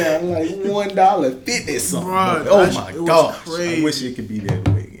was. was down like $1.50 something. Bruh, Oh that my shit- it was gosh! crazy. I wish it could be that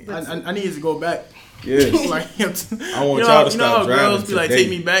way again. I needed to go back. Yes. Like, I want you know, y'all to you know stop how driving girls be like, today. take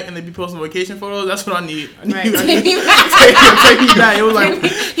me back, and they be posting vacation photos. That's what I need. I need, Right. I need Take me back. take me back. It was like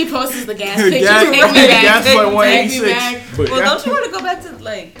He posts the gas gas, picture. Take me back. gas Take like me 186. back. But Well, don't you want to go back to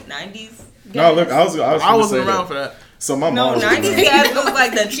like 90s? no, look, I was I gonna wasn't say around that. for that. So my No, mom was 90s around. gas was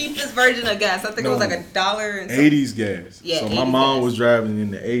like the cheapest version of gas. I think No. it was like $1 and something. 80s gas. Yeah, so my 80s mom gas. was driving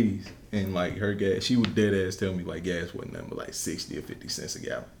in the 80s, and like her gas, she would dead ass tell me like gas wasn't nothing but like 60 or 50 cents a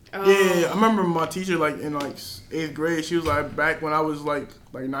gallon. Yeah, I remember my teacher like in like 8th grade. She was like back when I was like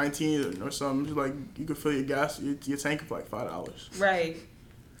 19 or something. She was like you could fill your gas your tank for like $5. Right.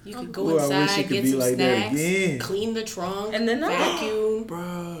 You could go Ooh, I wish inside, it could get be some like that snacks, again. clean the trunk, And then vacuum.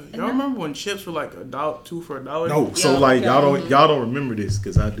 Bruh, y'all remember when chips were like $2 for $1? No, so Yeah, like okay. y'all don't remember this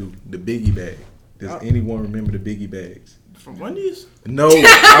because I do the Biggie bag. Does anyone remember the Biggie bags? From Wendy's. No. All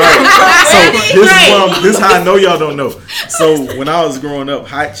right. So this is how I know y'all don't know. So when I was growing up,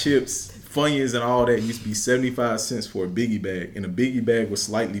 hot chips, Funyuns, and all that used to be 75 cents for a Biggie bag, and a Biggie bag was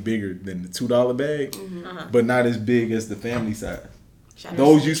slightly bigger than the $2 bag, but not as big as the family size. Shout out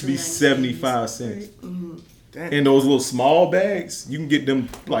Those to used to be the 75 cents. Damn. And those little small bags, you can get them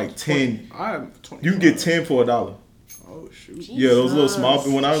like 10. I am 20. You can get 10 for $1. Oh shoot. Yeah, those little Jesus. small.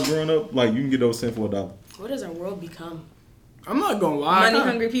 When I was growing up, like you can get those 10 for $1. What does our world become? I'm not gonna lie. Money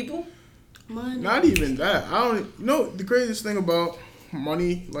hungry people. Money. Not even that. I don't. You know the craziest thing about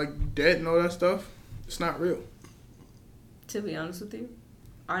money, like debt and all that stuff, it's not real. To be honest with you,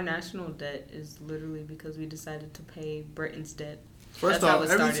 our national debt is literally because we decided to pay Britain's debt. First That's how off,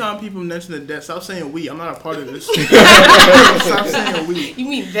 it every started. time people mention the debt, stop saying we. I'm not a part of this. Stop saying we. You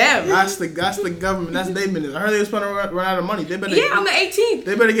mean them? That's the government. That's their business. I heard they was going to run out of money. They better. Yeah, on the 18th.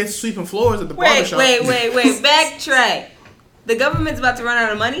 They better get sweeping floors at the Wait, barbershop. wait. Backtrack. The government's about to run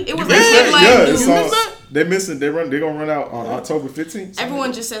out of money. It was Yeah, like shit like yeah, dude. it's You on- missed that? they're missing. They're gonna run out on October 15th.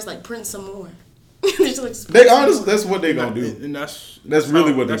 Everyone just says like print some more. They're just like, They honestly, that's what they gonna do. And that's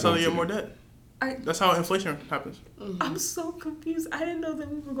really what That's they're how they gonna get do. more debt. I- That's how inflation happens. I'm so confused. I didn't know that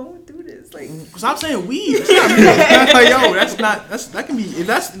we were going through this. Like, Stop saying we. That's not me. That's like, yo, that's not. That can be. If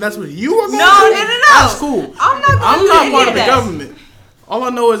that's what you are going No, through, no. That's cool. I'm not. I'm Going not through part any of the that. government. All I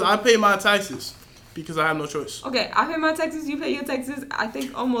know is I pay my taxes. because I have no choice. Okay, I pay my taxes. You pay your taxes. I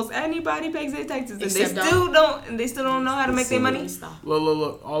think almost anybody pays their taxes, and Except they still don't know how to make their money.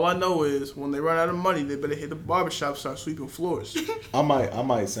 Look. All I know is when they run out of money, they better hit the barbershop, start sweeping floors. I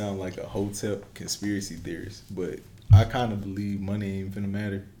might sound like a hotel conspiracy theorist, but I kind of believe money ain't finna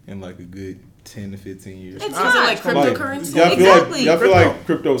matter in like a good 10 to 15 years. It's Not not. like cryptocurrency. Y'all feel Exactly. like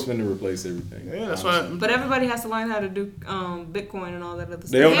crypto's finna replace everything. Yeah, that's why. But everybody has to learn how to do Bitcoin and all that other They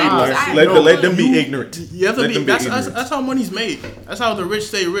stuff. don't Yeah, need to I- learn. Let them be You- ignorant. You have to Let be. them That's ignorant. how money's made. That's how the rich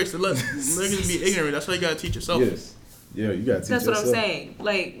stay rich. They let niggas be ignorant. That's why you gotta teach yourself. Yes. Yeah, you gotta teach That's what I'm yourself. saying.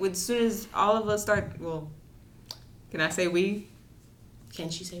 Like, as soon as all of us start, well, can I say we? Can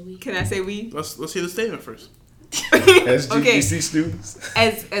she say we? Can I say we? Let's hear the statement first. As Okay. GCC students.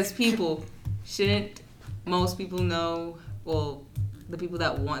 As people, shouldn't most people know? Well, the people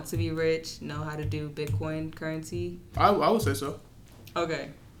that want to be rich know how to do Bitcoin currency. I would say so. Okay,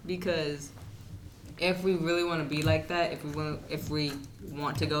 because if we really want to be like that, if we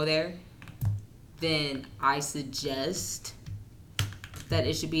want to go there, then I suggest that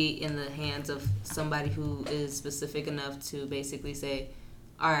it should be in the hands of somebody who is specific enough to basically say,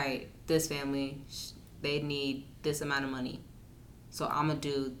 all right, this family, they need this amount of money, so I'm gonna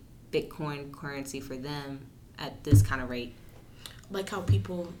do Bitcoin currency for them at this kind of rate. Like how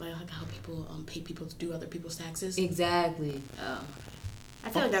people pay people to do other people's taxes. Exactly. I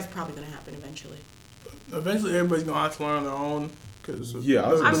feel like that's probably gonna happen eventually. Eventually, everybody's gonna have to learn on their own. Cause Yeah,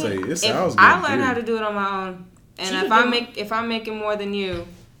 I was gonna say, it if sounds I good. learn how to do it on my own, and She if can do I'm making more than you,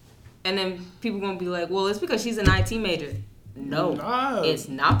 and then people gonna be like, well, it's because she's an IT major. No, Nah. it's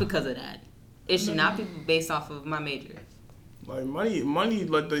not because of that. It should not be based off of my major. Like money,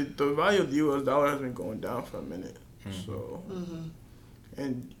 like the value of the U.S. dollar has been going down for a minute. So,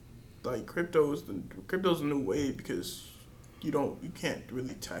 and like crypto's the new wave because you can't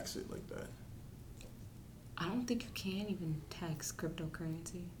really tax it like that. I don't think you can even tax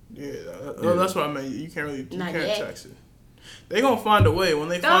cryptocurrency. Yeah, Yeah. that's what I mean. You can't Not yet. tax it. They gonna find a way. When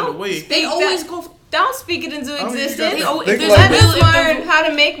they find a way, They always go. Don't speak it into I mean, you existence. gotta if think there's like Let a us bill, if learn there's how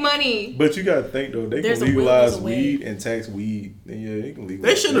to make money. But you gotta think though, they There's can a will, legalize there's a way. weed and tax weed. Then yeah, they can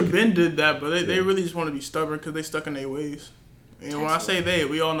legalize. they should have can- been did that, but they really just want to be stubborn because they stuck in their ways. And when I say they,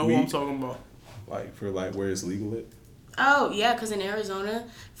 we all know who I'm Weed. talking about. like for like where it's legal at. Oh yeah, because in Arizona,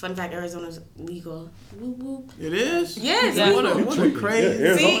 fun fact, Arizona's legal. Whoop, whoop. It is. Yes, Yeah. What a Tripping. crazy. Yeah,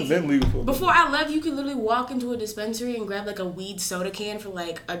 Arizona's See, been legal for. Before I left, you could literally walk into a dispensary and grab like a weed soda can for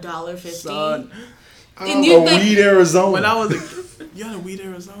like $1.50. Son, And you think Weed Arizona. when I was you had a weed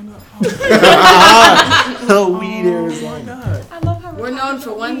Arizona. Weed Oh my Arizona. god. I love how we're known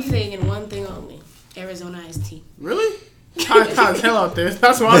for one thing and one thing only: Arizona iced tea. Really? Hot as hell out there.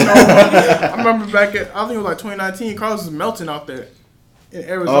 That's what I know. I remember back at, I think it was like 2019, cars was melting out there in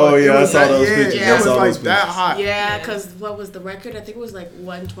Arizona. Oh, yeah, It was I saw that- those yeah, pictures. Yeah, It I was saw like those that pictures. hot. Yeah, because what was the record? I think it was like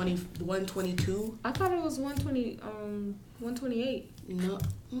 120, 122. I thought it was 128. No,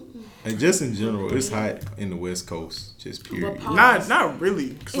 And just in general, it's hot in the West Coast. Just period. But Not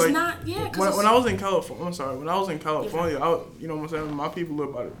really. 'Cause, it's like, not. Yeah, because when I was in California, when I was in California, you know what I'm saying, my people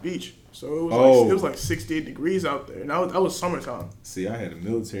live by the beach. So it was Oh. like it was like 68 degrees out there. And that was summertime. See, I had a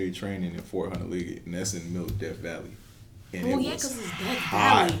military training in Fort Hunter Liggett, and that's in Middle Death Valley. And Oh it yeah, was because it's Death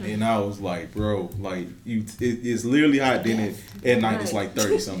hot, Valley. and I was like, bro, like it's literally hot. Then at night it's like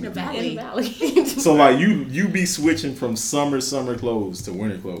 30 something. The degrees. valley. So like you be switching from summer clothes to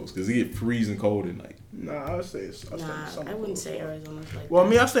winter clothes because it get freezing cold at night. Nah, I would say it's. Nah, I wouldn't say Arizona's like Well, that.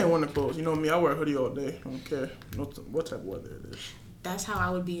 me, I stay in winter clothes. You know me, I wear a hoodie all day. I don't care what type of weather it is. That's how I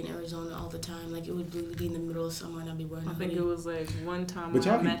would be in Arizona all the time. Like it would literally be in the middle of summer and I'd be wearing a I think hoodie. it was like one time. But when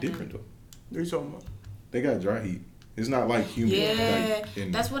I y'all met be different though. What are you talking about? They got dry heat. It's not like humid. Yeah, like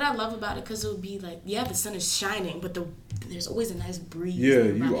in, that's what I love about it because it would be like, yeah, the sun is shining, but there's always a nice breeze. yeah,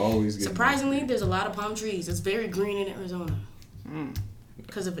 in the you back. always get. Surprisingly, there's a lot of palm trees. It's very green in Arizona Mm.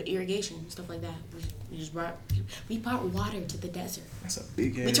 because of the irrigation and stuff like that. We brought water to the desert. That's a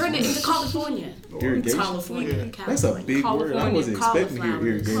big ass. We turned it into California. Irrigation? California. Yeah. California. That's a big word. I wasn't expecting to hear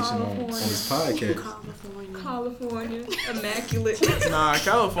Cauliflowers. irrigation on this podcast. California. California, immaculate. Nah,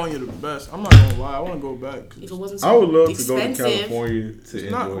 California the best. I'm not gonna lie. I want to go back. 'Cause If it wasn't so I would love to expensive, go to California to it's enjoy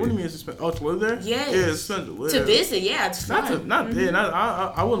not. What do you it. mean it's expensive? Oh, to live there? Yes. Yeah, it's expensive to live. to visit, yeah, it's Not fun. there.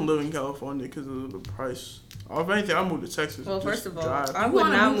 I wouldn't live in California because of the price. If anything, I moved to Texas. Well, and first just of all, drive. I You would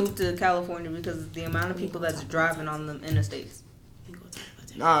wanna not move- move to California because of the amount of people that's driving on the interstates.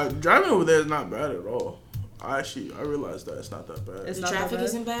 Nah, driving over there is not bad at all. I realized that it's not that bad. It's The not that traffic bad?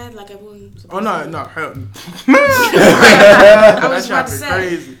 isn't bad, like everyone. Oh no, hell. I was That about to traffic say.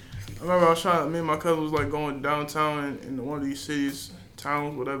 crazy. I remember I was trying. Me and my cousin was like going downtown in one of these cities,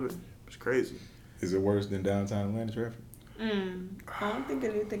 towns, whatever. It's crazy. Is it worse than downtown Atlanta traffic? I don't think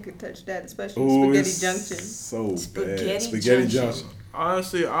anything could touch that, especially Oh, Spaghetti it's Junction. so Spaghetti bad. Spaghetti Junction. Junction.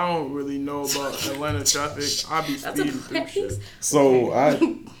 Honestly, I don't really know about Atlanta traffic. I be That's a speeding through place. shit. So I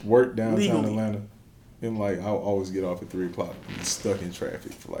work downtown Legally. Atlanta, and like I'll always get off at 3:00, and stuck in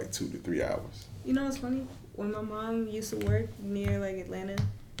traffic for like 2 to 3 hours. You know what's funny? When my mom used to work near like Atlanta,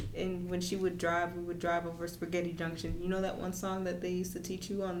 and when she would drive, we would drive over Spaghetti Junction. You know that one song that they used to teach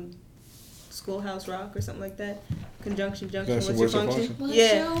you on Schoolhouse Rock or something like that? Conjunction Junction. Junction, What's your what's your function? What's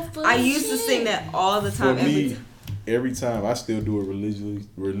Yeah, your I used to function? sing that all the For time. me, every time I still do it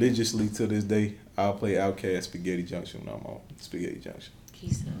religiously to this day. I'll play Outkast Spaghetti Junction when I'm on Spaghetti Junction.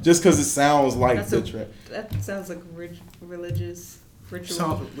 Just because it sounds like That's the a- track. That sounds like a religious ritual.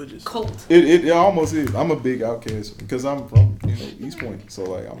 Sounds religious. Cult. It almost is. I'm a big Outkast because I'm from East Point, so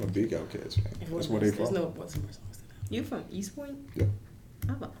like I'm a big Outkast fan. That's where they There's from. no what's more songs than that. You from East Point? Yeah.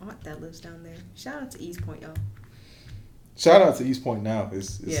 I have an aunt that lives down there. Shout out to East Point, y'all. Shout out to East Point now.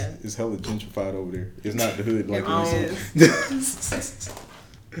 It's Yeah. it's hella gentrified over there. It's not the hood like It it really is.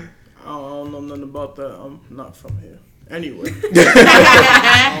 I don't know nothing about that. I'm not from here. Anyway.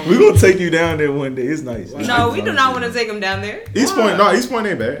 We gonna take you down there one day. It's nice. It's No, nice we do down not there. want to take them down there. East Point. No, East Point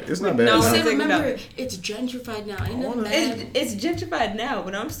ain't bad. It's not bad. No, It's Say, not- take it remember, down. it's gentrified now. Ain't nothing It's, bad. it's gentrified now,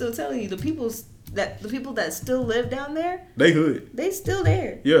 but I'm still telling you, the people that still live down there, They hood. they still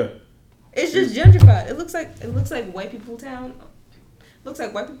there. Yeah. It's just gentrified. It looks like white people town. Looks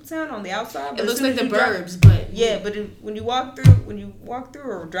like white people town on the outside. It But as looks soon like as the you drive- burbs, but Yeah, but when you walk through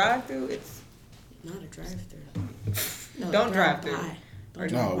or drive through, it's not a drive-through. No, Don't drive through. by. or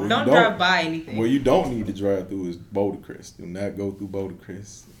No, don't, we drive don't. by anything. Where you don't need to drive through is Bouldercrest. Do not go through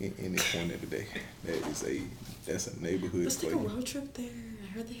Bouldercrest in any point of the day. That's a neighborhood Let's take a place. road trip there. I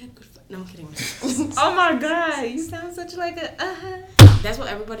heard they had good food. No, I'm kidding. Oh my god, you sound such like a That's what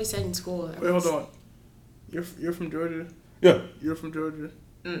everybody said in school. Wait, hold on. You're from Georgia? Yeah, You're from Georgia?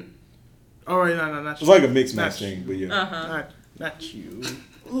 Mm. All right, no, not it's you. like a mixed Not match thing, but yeah. Uh-huh. Not you.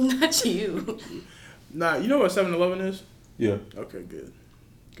 Not you. Nah, you know what 7-Eleven is? Yeah. Okay, good.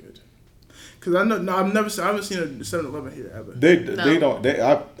 Cause I know, no, I haven't seen a 7-Eleven here ever. They No. don't.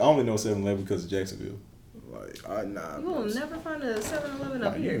 I only know 7-Eleven because of Jacksonville. Like, nah. You will never find a 7-Eleven Nah,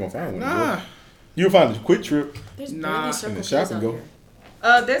 up you ain't here. gonna find one. Nah. bro. You'll find a Quick Trip. There's Nah. barely In Circle the K's shop and out go.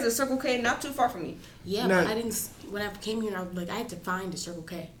 here. There's a Circle K not too far from me. Yeah, Nah. but I didn't. When I came here, I was like, I had to find a Circle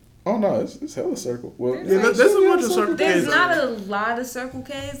K. Oh no, it's hella Circle. Well, There's Yeah, there's a bunch of Circle There's K's. not a lot of Circle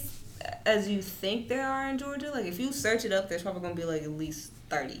K's as you think there are in Georgia. Like if you search it up, there's probably gonna be like at least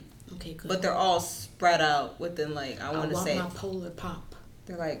 30. Okay, good. But they're all spread out within like I I want to want say my Polar Pop.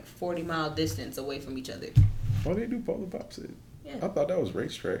 they're like 40-mile distance away from each other. Oh, they do Polar Pops. I Yeah. thought that was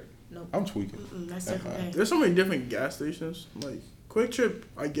racetrack. Nope. I'm tweaking. That's Circle K. There's so many different gas stations. Like Quick Trip,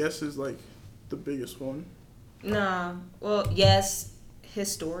 I guess, is like the biggest one. Nah. Well, yes.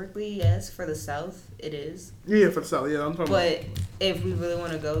 Historically, yes. For the South, it is. Yeah, for the South. Yeah, I'm talking But if we really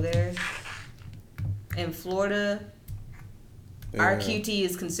want to go there, in Florida, our Yeah. QT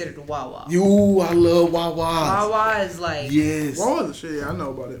is considered Wawa. I love Wawa. Wawa is like. Yes. about. What was the shit? Yeah, I know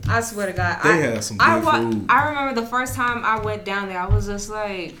about it. I swear to God, They have some good food. I remember the first time I went down there, I was just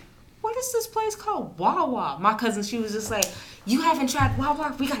like, what is this place called? Wawa. My cousin, she was just like, you haven't tried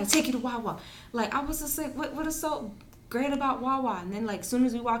Wawa? We gotta take you to Wawa. Like, I was just like, what is so great about Wawa? And then, like, as soon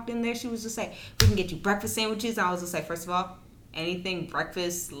as we walked in there, she was just like, we can get you breakfast sandwiches. And I was just like, first of all, anything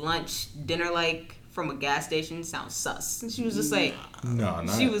breakfast, lunch, dinner like from a gas station sounds sus. And she was just like, No,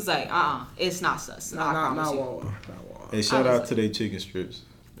 not. She was like, it's not sus. I promise Not you. Wawa. Not Wawa. Hey, shout I was out to they chicken strips.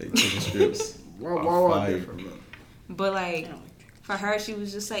 They chicken strips. Wawa fire. different, man. but like, for her, she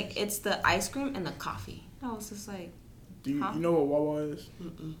was just like, it's the ice cream and the coffee. I was just like, Do you, Huh? you know what Wawa is?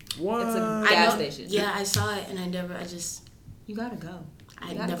 What? It's a I gas know- station. Yeah, I saw it and you gotta go.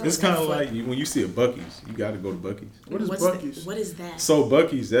 I Yeah. never. It's set kind of foot. like when you see a Buc-ee's, you got to go to Buc-ee's. What is What's Buc-ee's? What is that? So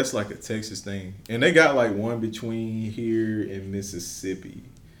Buc-ee's, that's like a Texas thing, and they got like one between here and Mississippi,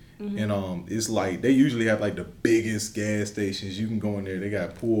 and it's like they usually have like the biggest gas stations. You can go in there. They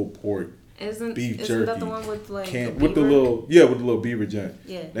got pulled pork, Isn't beef that jerky, the one with like with the little beaver joint.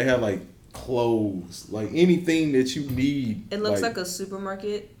 Yeah. They have like clothes, like anything that you need. It looks like a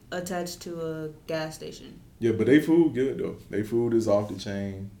supermarket attached to a gas station. Yeah, but they food good though. They food is off the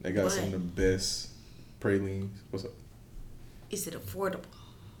chain. They got What? some of the best pralines. What's up? Is it affordable?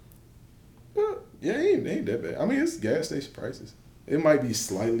 Yeah, it ain't that bad. I mean, it's gas station prices. It might be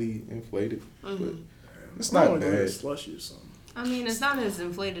slightly inflated, but it's I not wanna go get bad. slushy or something. I mean, it's not as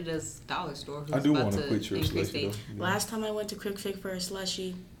inflated as Dollar Store. Who's I do about want to to quit your increase slushy their- though. Last time I went to Quick Fix for a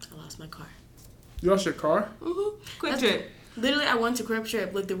slushie, I lost my car. You lost your car? Mm-hmm. Quick Trip. Literally, I went to Quick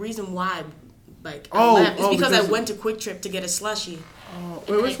Trip. Like the reason why, like I left. It's because I because- went to Quick Trip to get a slushie.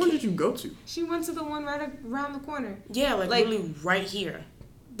 Wait, which one did you go to? She went to the one right around the corner. Yeah, like Like- literally right here.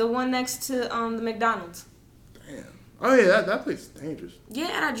 The one next to the McDonald's. Damn. Oh yeah, that place is dangerous. Yeah,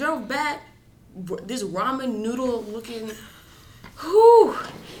 and I drove back. This ramen noodle looking. Whew.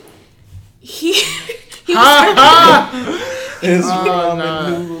 He was. It's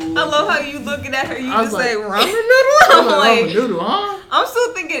I love how you looking at her. You I was just like- say ramen noodle. I'm Ramen like, noodle, huh? I'm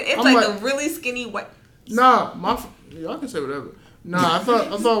still thinking it's I'm like like- a really skinny white. Nah, y'all can say whatever. Nah, I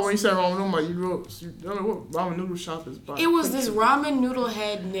thought when you said ramen noodle, you don't know what ramen noodle shop is. By. It was this ramen noodle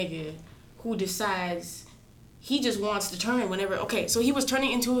head nigga who decides he just wants to turn whenever. Okay, so he was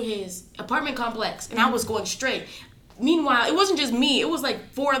turning into his apartment complex, and I was going straight. Meanwhile, it wasn't just me; it was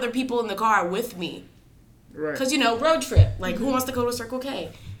like 4 other people in the car with me. Right. Cause road trip. Like, who wants to go to Circle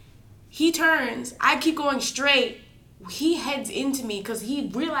K? He turns. I keep going straight. He heads into me because he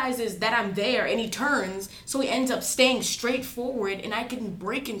realizes that I'm there, and he turns. So he ends up staying straight forward, and I can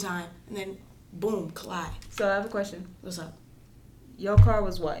brake in time, and then boom, collide. So I have a question. What's up? Your car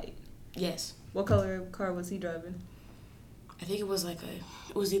was white. Yes. What color car was he driving? I think it was like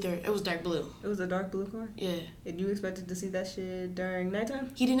it was dark blue. It was a dark blue car. Yeah. And you expected to see that shit during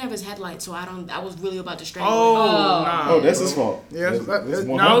nighttime? He didn't have his headlights, so I was really about to strangle Oh, him. nah. Oh, that's bro. his fault. Yeah, That's that- 100%.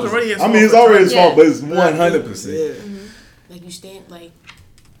 nah, it was already his I mean, fault it's for already his trying- fault, but it's Yeah. 100%. Yeah. Like, you stand, like,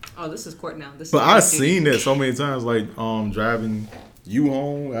 Oh, this is court now. This But is I've court. seen that so many times, like driving you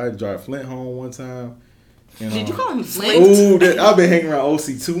home. I drive Flint home one time. And, Did you call him Flint? Ooh, I've been hanging around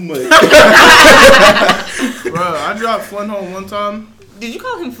OC too much. Bro, I dropped Flint home one time. Did you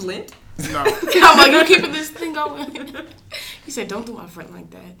call him Flint? No. I'm like, you're keeping this thing going. He said, don't do my friend like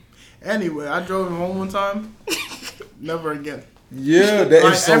that. Anyway, I drove him home one time. Never again. Yeah, that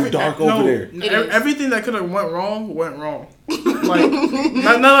Like, is so dark over there. It is. Everything that could have went wrong. Like,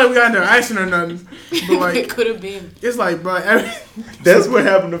 not like we got into an accident or nothing, but It like, could have been. it's like, bro, That's what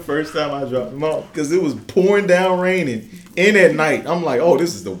happened the first time I dropped him off because it was pouring down raining and at night. I'm like, oh,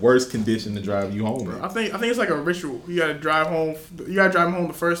 this is the worst condition to drive you home in. I think it's like a ritual. You gotta drive home. You gotta drive him home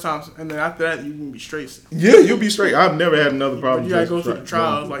the first time, and then after that, you can be straight. Yeah, you'll be straight. I've never had another But problem. you gotta just go through the dri-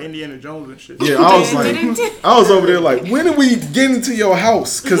 trials like Indiana Jones and shit. Yeah, I was like, I was over there like, when are we getting to your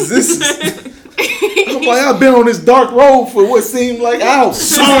house? Because this is. I'm like, I've been on this dark road for what seemed like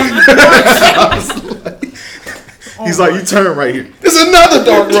hours. I was like- he's like, you turn right here. There's another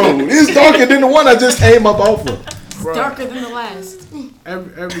dark road. It's darker than the one I just came up off of. Bro, Darker than the last.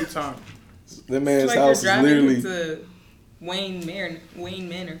 every time. That man's Like house you're is driving literally. to Wayne Manor. Wayne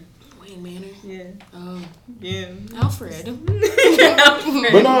Manor. Wayne Manor. Yeah. Oh, Yeah. Alfred.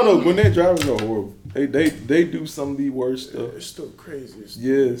 But no, when drivers are horrible. They do some of the worst stuff. It's still crazy.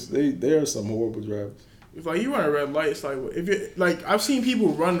 Yes, they are some horrible drivers. If like you run a red light, it's like if you like I've seen people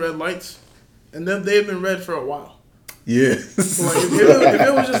run red lights, and then they've been red for a while. Yes. So like if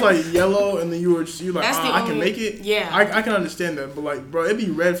it was just like yellow and then you like That's the I can only- make it. yeah. I can understand that, but like bro, it'd be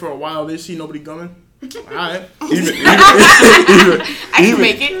red for a while. They see nobody coming. All right. even I can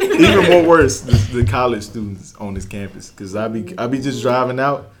make it. even more worse, the college students on this campus. Because I be just driving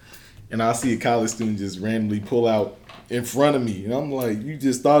out, and I see a college student just randomly pull out in front of me, and I'm like, you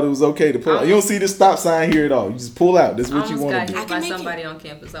just thought it was okay to pull out. You don't see the stop sign here at all. You just pull out. That's I what you almost want got to do. I hit can by make somebody on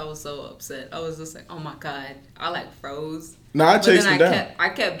campus. I was so upset. I was just like, oh my god. I like froze. No, I But chased then him down. I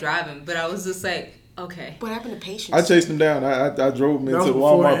kept driving, but I was just like, okay. What happened to patience? I chased him down. I drove him That into the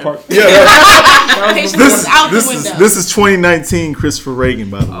was Walmart beforehand. park. Yeah, Patience was out the window. this is 2019 Christopher Reagan,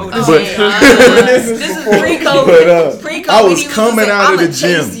 by the way. Oh, But- this is pre-COVID. But, Pre-COVID. I was he just coming like, out of "I'ma the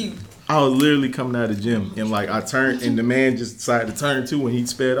chase gym. you." I was literally coming out of the gym, and like I turned, and the man just decided to turn too when he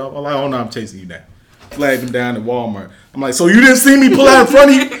sped off. I'm like, oh no, I'm chasing you down. Flagged him down at Walmart. I'm like, so you didn't see me pull out in front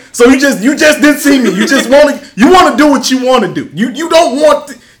of you? So you just didn't see me. You just want to do what you want to do. You don't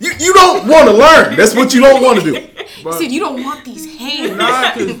want you don't want to learn. That's what you don't want to do. He said, you don't want these hands.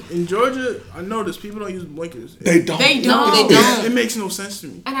 Nah, because in Georgia, I noticed people don't use blinkers. They don't. They No, don't. they don't. It makes no sense to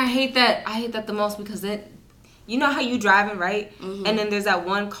me. And I hate that the most because then, you know how you driving, right? Mm-hmm. And then there's that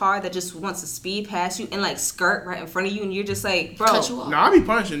one car that just wants to speed past you and like skirt right in front of you, and you're just like, bro. Cut you off. Nah, I be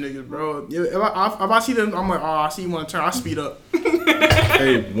punishing niggas, bro. If I see them, I'm like, oh, I see you want to turn. I speed up.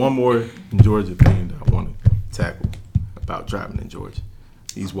 Hey, one more Georgia thing that I want to tackle about driving in Georgia.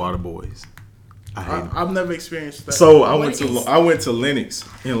 These water boys. I hate them. I've never experienced that. So I What went is- to Lennox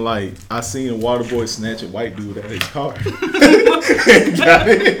and like I seen a water boy snatch a white dude out of his car and got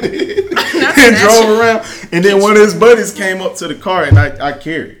in and drove around. And then one of his buddies came up to the car and I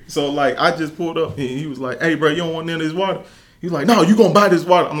carried. So like I just pulled up and he was like, "Hey bro, you don't want none of this water?" He's like, no, you gonna buy this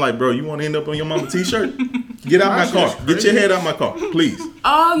water. I'm like, bro, you want to end up on your mama t-shirt? Get out my car. Get your head out my car, please.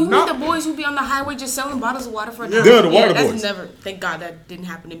 Oh, you mean the boys who be on the highway just selling bottles of water for a dollar? Yeah, the water that's boys. Never. Thank God that didn't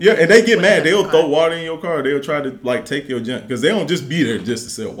happen to me. Yeah, and they get mad. They'll throw water in your car. They'll try to like take your junk because they don't just be there just to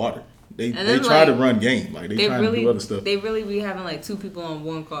sell water. They try to run game. Like they try to do other stuff. They really be having like two people on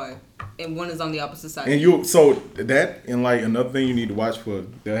one car, and one is on the opposite side. And like another thing you need to watch for,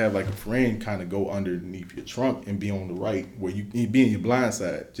 they'll have like a friend kind of go underneath your trunk and be on the right where you be in your blind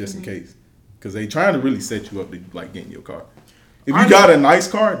side just in case, because they trying to really set you up to like get in your car. If you got a nice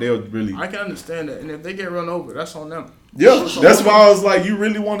car, they'll really. I can understand that, and if they get run over, that's on them. Yeah, that's why I was like, you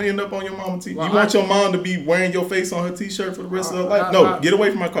really want to end up on your mama t-shirt? Well, You want your mom to be wearing your face on her t-shirt for the rest of her life? No, get away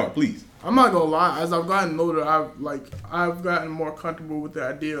from my car, please. I'm not gonna lie. As I've gotten older, I've gotten more comfortable with the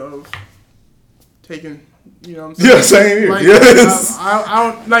idea of taking. You know what I'm saying? Yeah, same here. Like, Yes.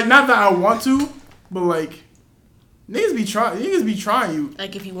 I don't like, not that I want to, but like niggas be trying you.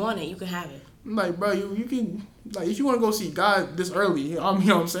 Like if you want it, you can have it. I'm like, bro, you can, like, if you want to go see God this early, you know what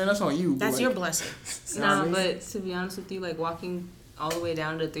I'm saying? That's on you. That's like, your blessing. No, but to be honest with you, like walking all the way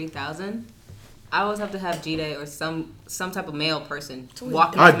down to 3,000, I always have to have G-Day or some type of male person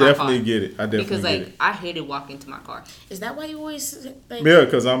walking I to my definitely car. get it. I definitely Because get like it. I hated walking to my car. Is that why you always like? Yeah,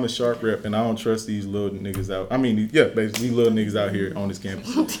 because I'm a sharp rep and I don't trust these little niggas out. I mean, yeah, basically these little niggas out here on this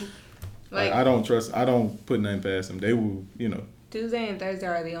campus. Like, I don't put nothing past them. They will, you know. Tuesday and Thursday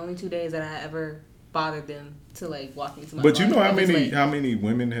are the only 2 days that I ever bothered them to like walking to my But car. you know It was late. how many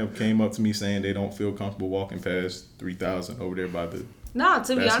women have came up to me saying they don't feel comfortable walking past 3,000 over there by the No,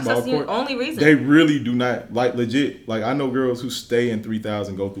 to be honest, basketball that's the court? only reason. They really do not, like, legit. Like, I know girls who stay in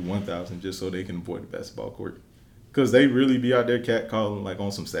 3,000 go through 1,000 just so they can avoid the basketball court. Because they really be out there catcalling, like,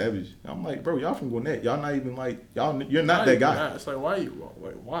 on some savage. I'm like, bro, y'all from Gwinnett. Y'all not even, like, you're not that guy. It's like, why you?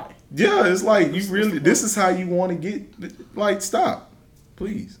 Like, why? Yeah, it's like, you really, this is how you want to get, like, stop.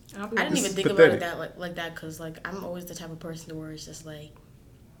 Please. I didn't even think pathetic. about it like that because like I'm always the type of person to where it's just like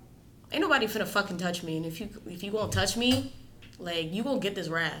ain't nobody finna fucking touch me, and if you won't touch me, like you won't get this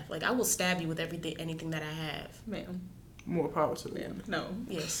wrath. Like I will stab you with anything that I have. Ma'am. More power to them. No.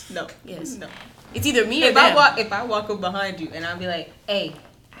 Yes. No. Yes. No. It's either me or If them. I walk up behind you and I'll be like, hey.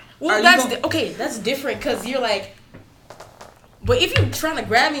 Well, that's different because you're like. But if you're trying to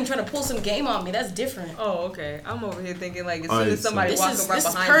grab me and trying to pull some game on me, that's different. Oh, okay. I'm over here thinking like as soon as somebody walks up right this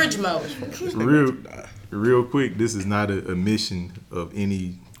is behind purge me. mode. Real quick, this is not a admission of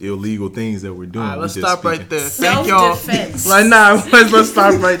any illegal things that we're doing. All right, let's We just stop right speaking. there. Thank y'all. Self-defense. Like, nah, let's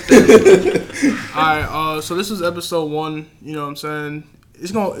stop right there. Alright, so this was episode 1, you know what I'm saying?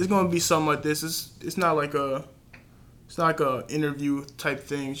 It's gonna be something like this. It's not like a interview type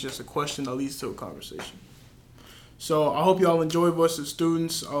thing, it's just a question that leads to a conversation. So I hope y'all enjoy Voice of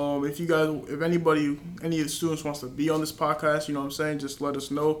Students. If any of the students wants to be on this podcast, you know what I'm saying, just let us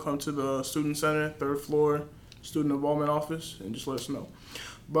know. Come to the student center, 3rd floor, student involvement office, and just let us know.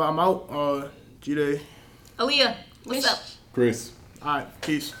 But I'm out. G-Day. Aaliyah, what's up? Chris. Alright,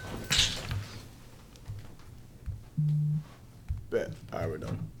 peace. Bet. Alright, we're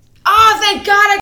done. Oh, thank God!